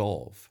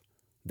resolve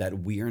that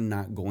we are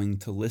not going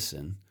to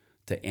listen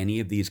to any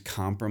of these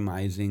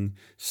compromising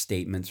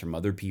statements from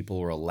other people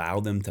or allow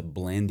them to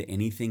blend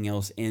anything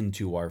else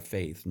into our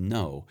faith.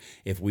 No,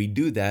 if we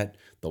do that,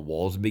 the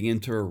walls begin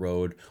to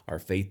erode, our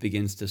faith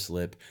begins to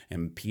slip,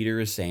 and Peter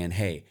is saying,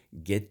 hey,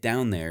 get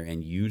down there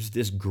and use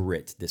this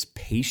grit, this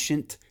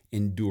patient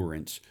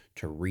endurance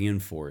to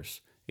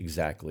reinforce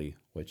exactly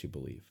what you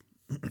believe.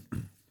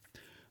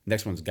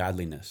 Next one's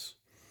godliness.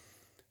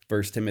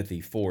 1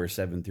 Timothy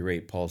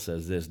 4:7-8, Paul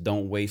says this: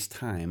 don't waste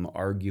time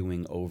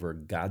arguing over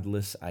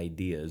godless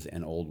ideas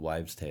and old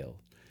wives' tales.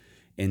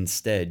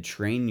 Instead,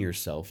 train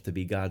yourself to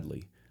be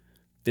godly.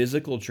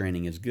 Physical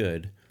training is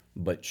good,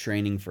 but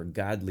training for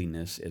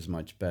godliness is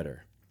much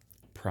better,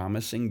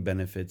 promising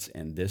benefits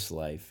in this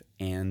life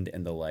and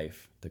in the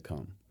life to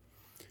come.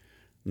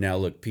 Now,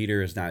 look,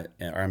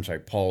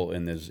 Paul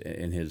in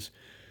his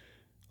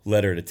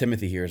letter to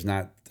Timothy here is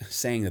not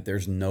saying that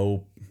there's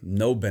no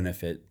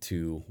benefit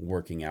to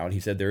working out. He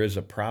said there is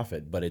a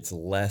profit, but it's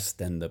less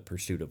than the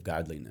pursuit of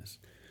godliness.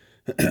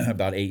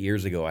 About 8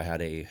 years ago, I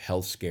had a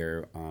health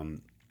scare.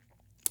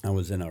 I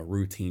was in a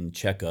routine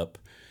checkup,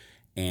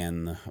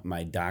 and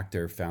my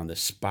doctor found a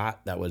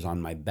spot that was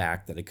on my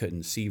back that I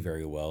couldn't see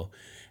very well.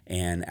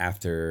 And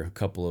after a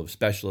couple of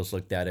specialists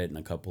looked at it and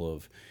a couple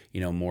of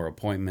more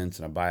appointments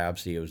and a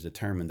biopsy, it was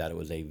determined that it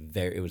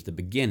was the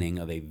beginning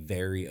of a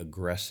very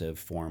aggressive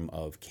form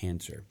of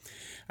cancer.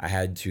 I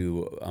had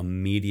to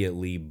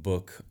immediately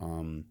book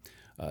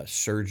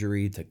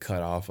surgery to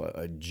cut off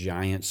a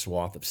giant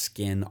swath of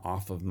skin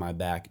off of my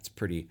back. It's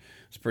pretty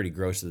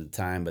gross at the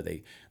time, but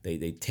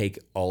they take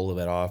all of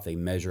it off. They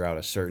measure out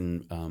a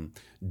certain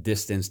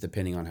distance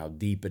depending on how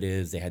deep it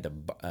is. They had to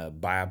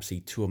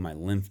biopsy 2 of my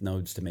lymph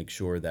nodes to make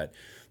sure that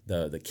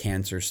the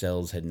cancer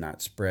cells had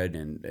not spread,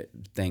 and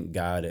thank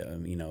God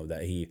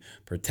that He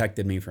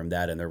protected me from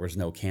that, and there was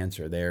no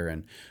cancer there,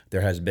 and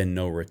there has been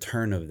no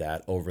return of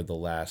that over the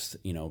last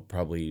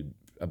probably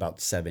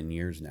about 7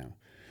 years now.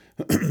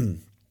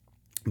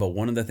 But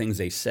one of the things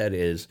they said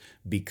is,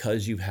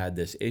 because you've had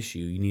this issue,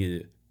 you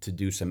need to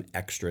do some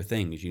extra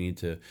things. You need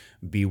to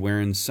be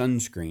wearing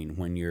sunscreen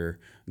when you're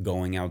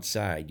going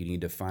outside. You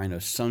need to find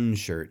a sun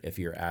shirt if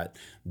you're at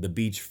the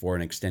beach for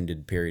an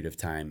extended period of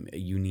time.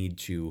 You need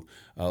to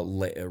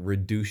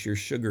reduce your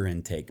sugar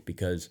intake,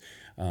 because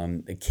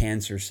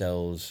cancer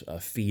cells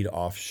feed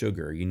off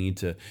sugar. You need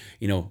to,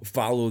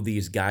 follow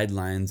these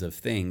guidelines of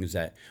things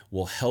that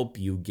will help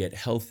you get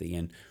healthy.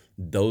 And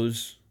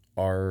those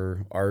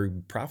are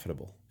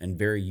profitable and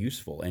very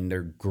useful, and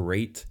they're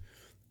great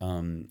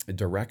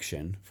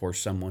direction for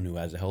someone who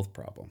has a health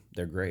problem.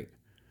 They're great.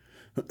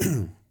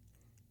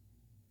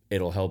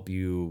 It'll help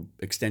you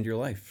extend your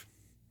life.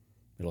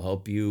 It'll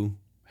help you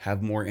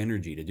have more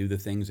energy to do the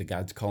things that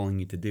God's calling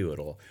you to do.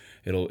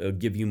 It'll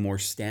give you more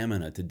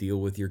stamina to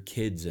deal with your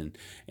kids and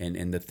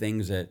the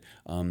things that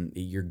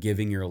you're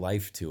giving your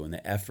life to, and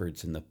the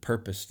efforts and the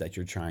purpose that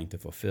you're trying to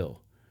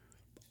fulfill.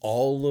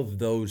 All of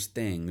those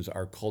things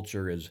our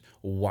culture is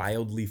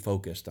wildly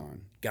focused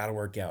on. Got to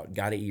work out,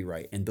 got to eat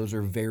right. And those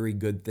are very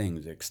good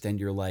things. Extend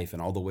your life in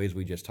all the ways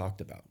we just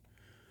talked about.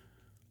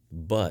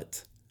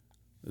 But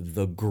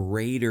the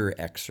greater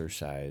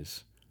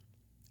exercise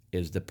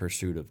is the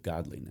pursuit of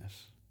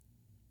godliness.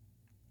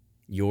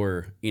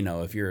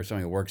 If you're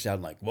somebody who works out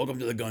and like, welcome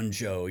to the gun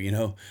show,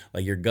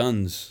 like your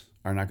guns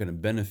are not going to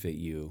benefit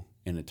you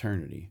in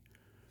eternity.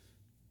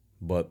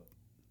 But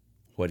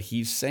what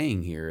he's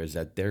saying here is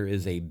that there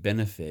is a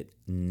benefit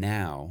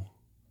now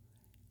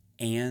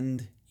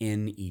and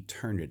in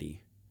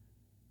eternity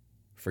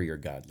for your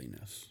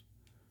godliness.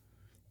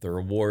 The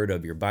reward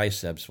of your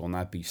biceps will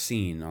not be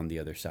seen on the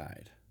other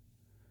side,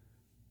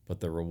 but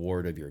the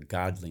reward of your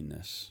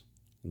godliness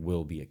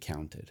will be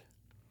accounted.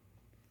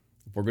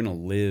 If we're going to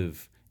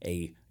live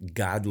a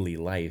godly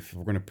life, if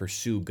we're going to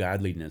pursue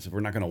godliness, if we're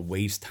not going to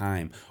waste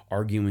time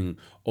arguing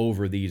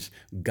over these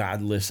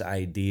godless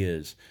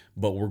ideas,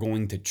 but we're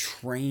going to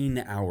train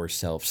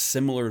ourselves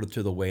similar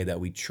to the way that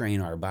we train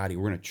our body.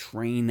 We're going to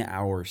train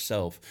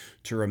ourselves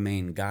to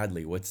remain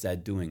godly. What's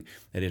that doing?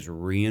 That is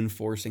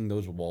reinforcing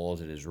those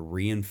walls. It is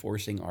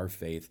reinforcing our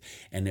faith,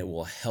 and it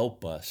will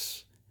help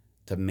us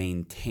to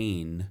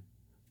maintain,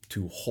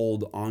 to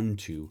hold on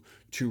to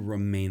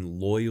remain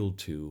loyal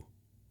to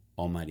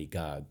Almighty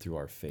God through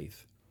our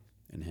faith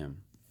in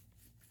Him.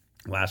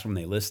 Last one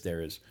they list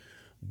there is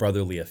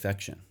brotherly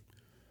affection.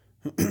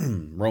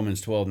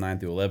 Romans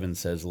 12:9-11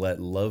 says, "Let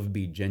love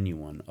be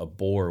genuine,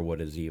 abhor what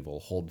is evil,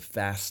 hold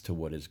fast to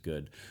what is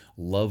good,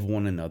 love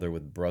one another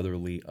with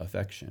brotherly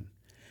affection.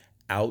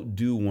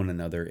 Outdo one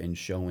another in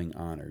showing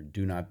honor.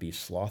 Do not be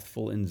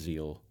slothful in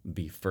zeal,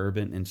 be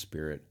fervent in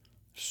spirit,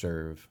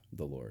 serve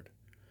the Lord."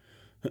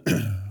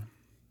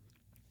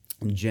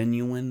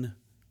 Genuine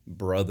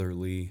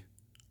brotherly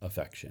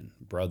affection,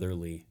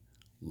 brotherly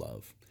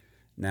love.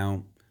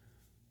 Now,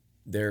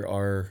 there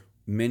are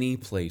many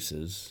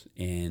places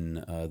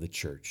in the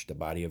church, the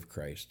body of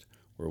Christ,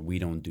 where we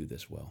don't do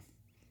this well.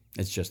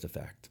 It's just a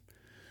fact.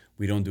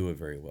 We don't do it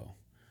very well.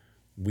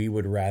 We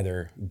would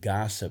rather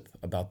gossip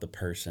about the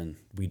person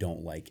we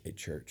don't like at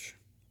church.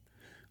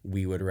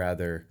 We would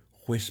rather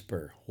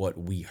whisper what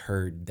we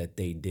heard that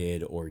they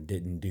did or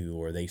didn't do,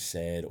 or they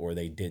said or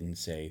they didn't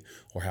say,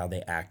 or how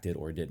they acted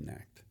or didn't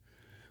act.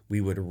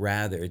 We would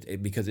rather,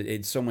 because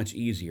it's so much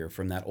easier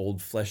from that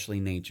old fleshly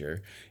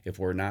nature. If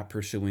we're not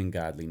pursuing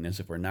godliness,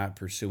 if we're not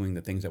pursuing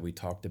the things that we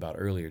talked about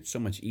earlier, it's so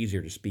much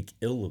easier to speak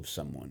ill of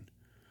someone.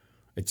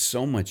 It's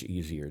so much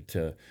easier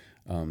to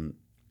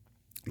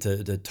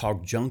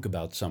talk junk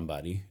about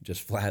somebody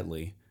just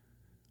flatly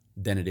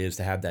than it is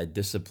to have that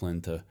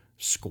discipline to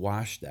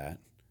squash that,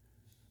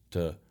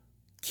 to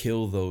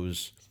kill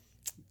those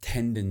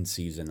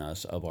tendencies in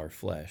us of our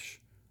flesh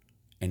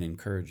and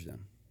encourage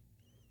them.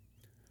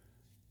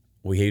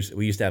 We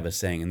used to have a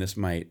saying, and this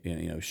might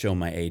show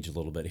my age a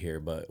little bit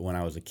here, but when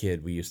I was a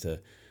kid, we used to,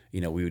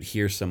 we would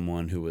hear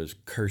someone who was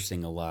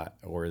cursing a lot,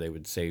 or they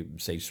would say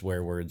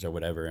swear words or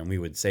whatever, and we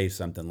would say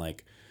something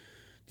like,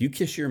 "Do you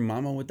kiss your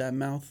mama with that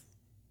mouth?"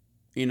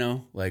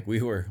 Like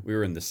we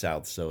were in the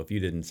South, so if you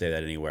didn't say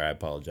that anywhere, I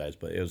apologize.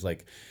 But it was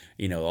like,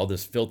 all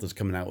this filth is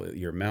coming out with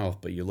your mouth,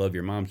 but you love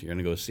your mom, so you're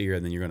gonna go see her,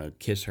 and then you're gonna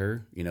kiss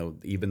her.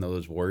 Even though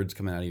those words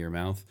coming out of your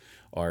mouth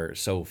are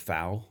so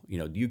foul.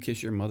 Do you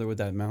kiss your mother with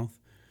that mouth?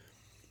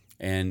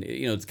 And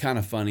it's kind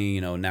of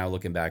funny, now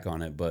looking back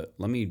on it. But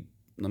let me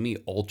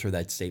alter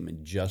that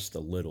statement just a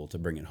little to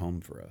bring it home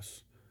for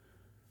us.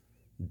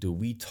 Do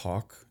we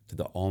talk to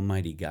the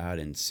Almighty God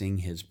and sing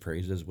His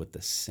praises with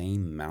the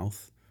same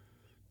mouth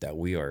that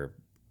we are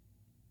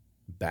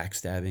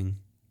backstabbing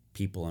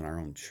people in our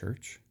own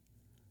church?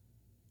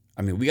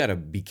 I mean, we got to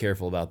be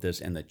careful about this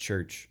in the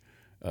church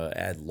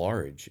at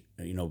large.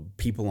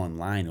 People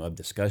online who have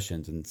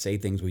discussions and say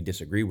things we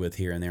disagree with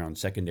here and there on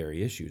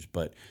secondary issues.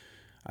 But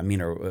I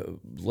mean,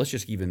 let's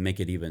just even make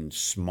it even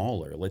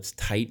smaller. Let's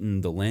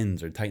tighten the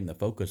lens or tighten the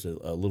focus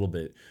a little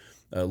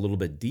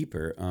bit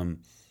deeper.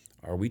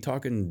 Are we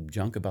talking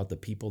junk about the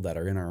people that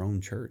are in our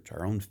own church,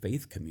 our own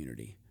faith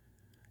community?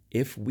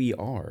 If we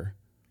are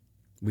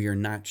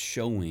not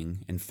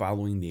showing and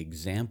following the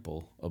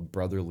example of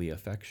brotherly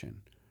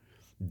affection.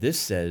 This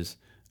says,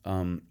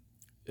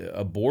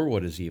 abhor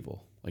what is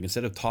evil. Like,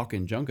 instead of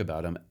talking junk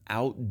about them,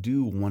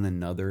 outdo one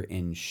another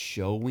in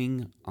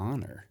showing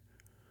honor.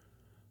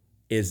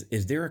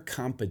 Is there a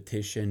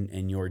competition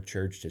in your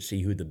church to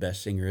see who the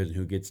best singer is and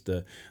who gets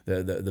the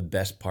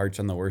best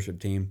parts on the worship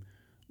team?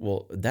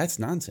 Well, that's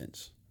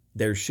nonsense.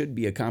 There should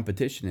be a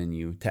competition in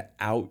you to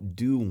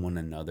outdo one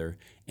another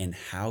in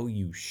how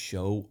you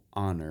show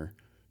honor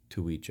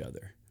to each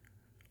other.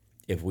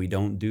 If we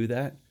don't do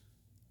that,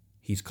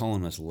 He's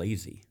calling us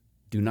lazy.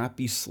 Do not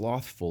be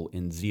slothful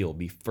in zeal.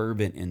 Be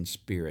fervent in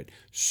spirit.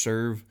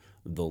 Serve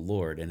the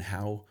Lord. And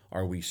how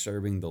are we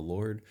serving the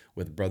Lord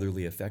with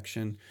brotherly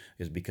affection?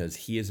 Is because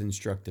He has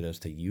instructed us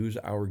to use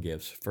our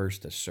gifts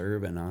first to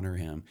serve and honor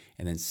Him,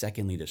 and then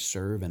secondly to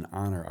serve and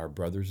honor our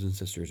brothers and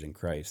sisters in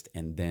Christ,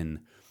 and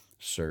then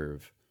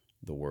serve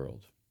the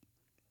world.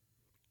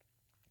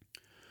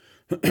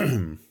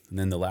 And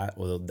then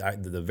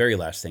the very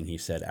last thing He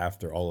said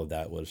after all of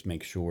that was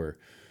make sure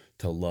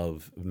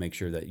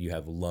that you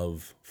have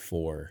love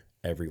for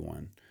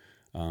everyone.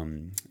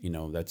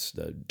 That's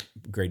the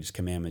greatest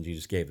commandment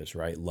Jesus gave us,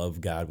 right?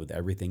 Love God with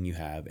everything you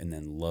have, and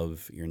then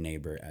love your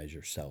neighbor as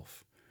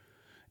yourself.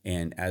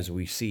 And as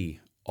we see,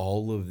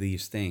 all of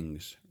these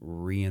things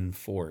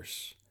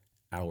reinforce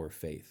our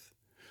faith.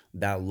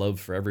 That love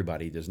for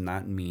everybody does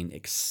not mean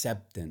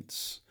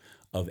acceptance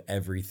of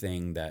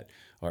everything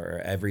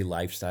or every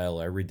lifestyle,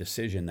 or every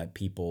decision that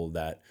people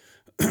that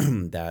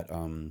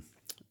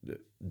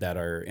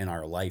are in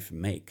our life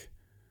make.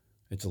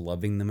 It's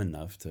loving them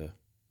enough to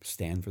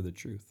stand for the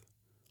truth,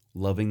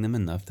 loving them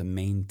enough to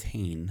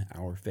maintain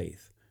our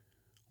faith,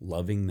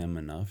 loving them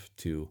enough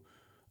to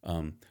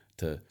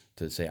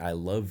say I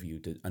love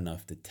you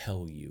enough to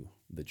tell you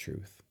the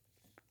truth.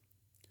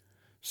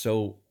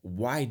 So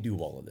why do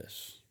all of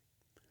this?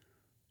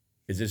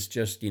 Is this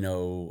just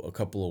a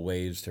couple of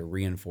ways to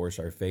reinforce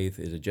our faith?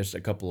 Is it just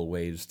a couple of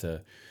ways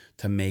to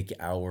make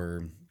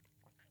our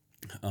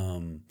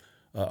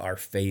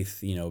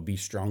faith, be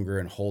stronger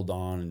and hold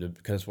on, and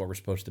because it's what we're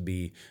supposed to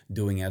be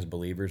doing as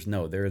believers?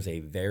 No, there is a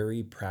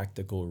very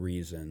practical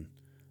reason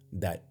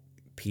that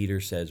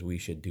Peter says we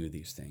should do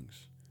these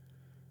things.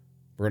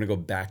 We're going to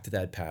go back to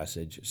that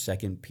passage,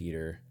 2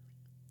 Peter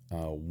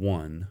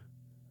 1,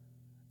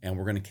 And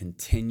we're going to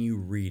continue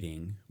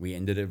reading. We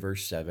ended at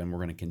verse 7. We're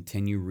going to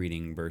continue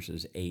reading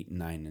verses 8,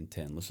 9, and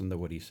 10. Listen to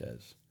what he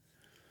says.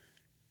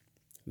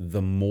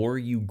 The more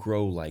you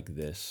grow like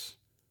this,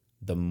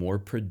 the more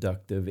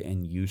productive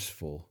and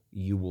useful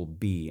you will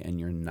be in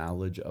your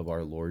knowledge of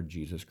our Lord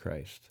Jesus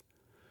Christ.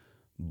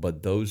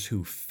 But those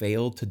who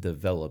fail to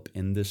develop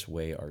in this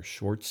way are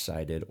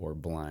short-sighted or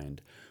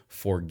blind,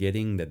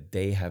 forgetting that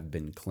they have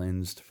been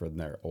cleansed from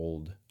their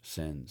old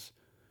sins.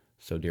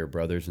 So, dear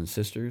brothers and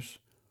sisters,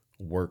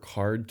 work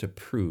hard to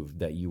prove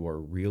that you are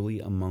really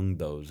among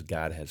those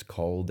God has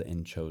called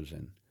and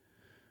chosen.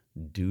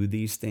 Do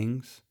these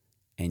things,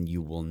 and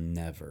you will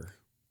never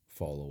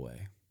fall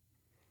away.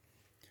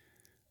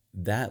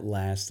 That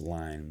last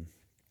line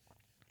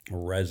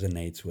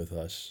resonates with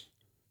us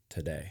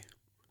today,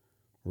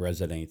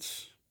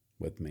 resonates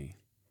with me.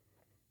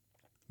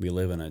 We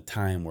live in a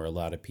time where a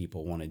lot of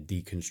people want to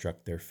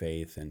deconstruct their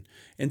faith, and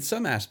in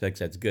some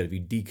aspects that's good. If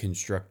you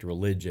deconstruct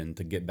religion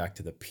to get back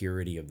to the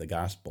purity of the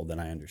gospel, then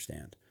I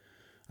understand.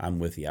 I'm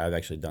with you. I've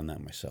actually done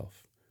that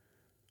myself.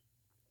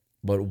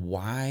 But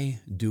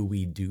why do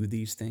we do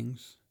these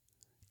things?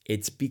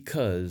 It's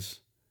because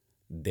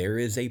there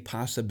is a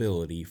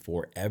possibility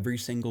for every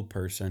single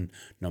person,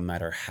 no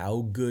matter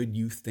how good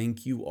you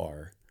think you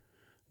are,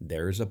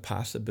 there is a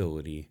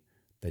possibility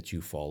that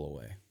you fall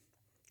away.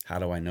 How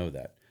do I know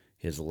that?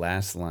 His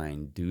last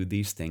line, do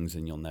these things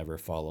and you'll never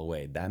fall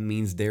away. That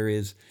means there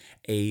is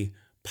a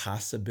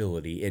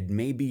possibility. It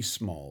may be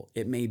small.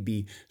 It may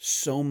be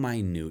so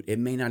minute. It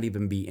may not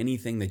even be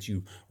anything that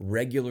you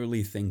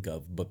regularly think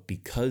of, but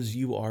because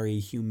you are a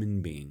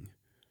human being,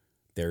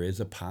 there is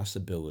a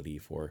possibility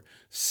for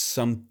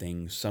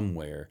something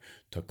somewhere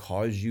to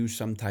cause you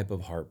some type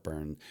of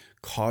heartburn,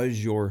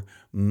 cause your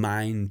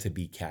mind to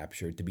be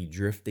captured, to be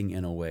drifting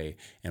in a way.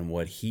 And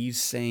what he's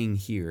saying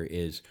here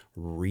is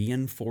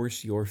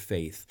reinforce your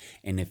faith.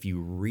 And if you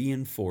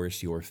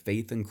reinforce your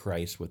faith in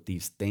Christ with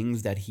these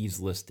things that he's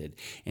listed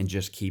and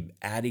just keep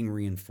adding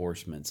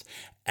reinforcements,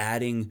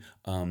 adding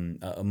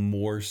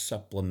more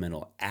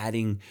supplemental,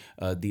 adding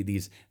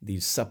these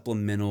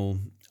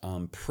supplemental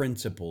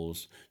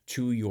principles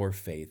to your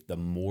faith, the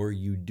more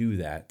you do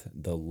that,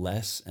 the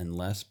less and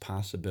less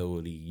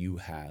possibility you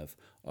have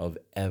of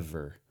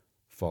ever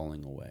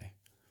falling away.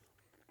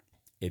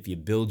 If you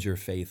build your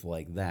faith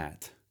like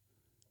that,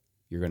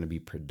 you're going to be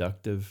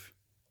productive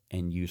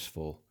and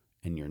useful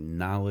in your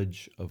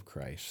knowledge of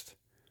Christ.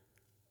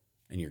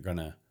 And you're going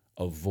to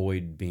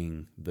avoid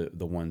being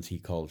the ones he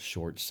calls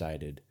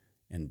short-sighted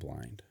and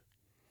blind.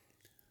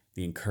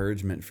 The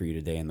encouragement for you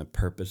today and the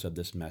purpose of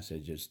this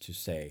message is to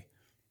say,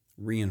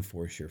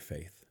 reinforce your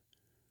faith.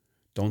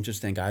 Don't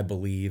just think I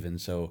believe and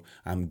so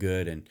I'm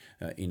good and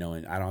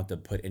and I don't have to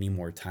put any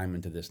more time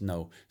into this.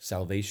 No,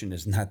 salvation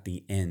is not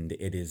the end.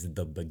 It is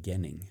the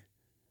beginning.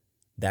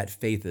 That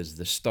faith is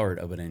the start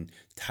of an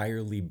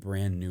entirely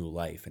brand new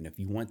life. And if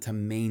you want to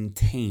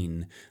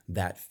maintain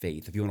that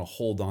faith, if you want to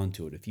hold on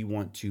to it, if you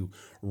want to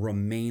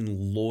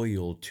remain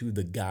loyal to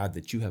the God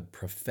that you have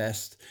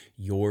professed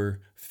your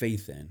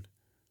faith in,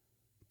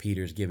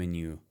 Peter's giving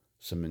you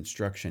some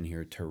instruction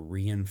here to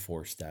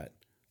reinforce that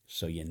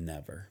so you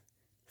never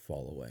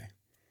fall away.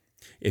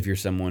 If you're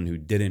someone who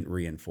didn't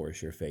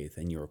reinforce your faith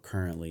and you're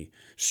currently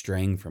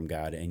straying from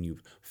God and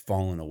you've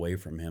fallen away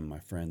from him, my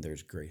friend,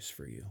 there's grace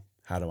for you.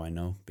 How do I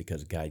know?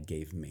 Because God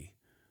gave me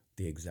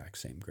the exact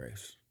same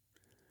grace.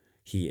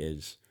 He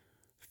is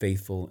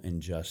faithful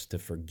and just to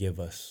forgive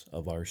us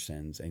of our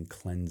sins and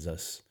cleanse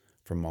us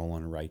from all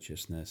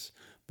unrighteousness.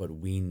 But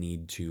we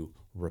need to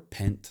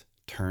repent,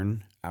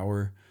 turn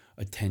our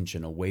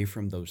attention away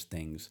from those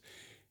things,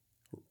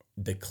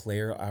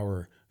 declare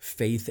our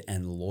faith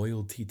and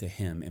loyalty to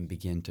him, and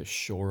begin to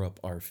shore up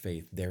our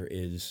faith. There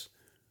is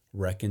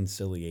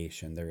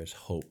reconciliation. There is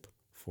hope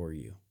for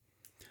you.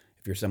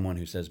 If you're someone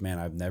who says, man,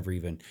 I've never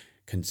even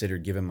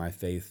considered giving my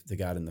faith to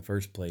God in the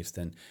first place,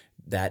 then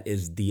that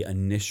is the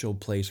initial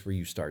place where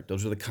you start.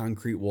 Those are the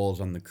concrete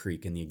walls on the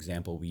creek in the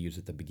example we use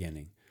at the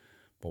beginning.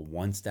 But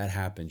once that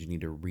happens, you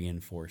need to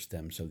reinforce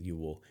them so you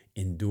will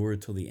endure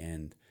till the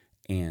end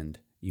and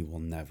you will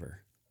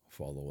never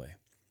fall away.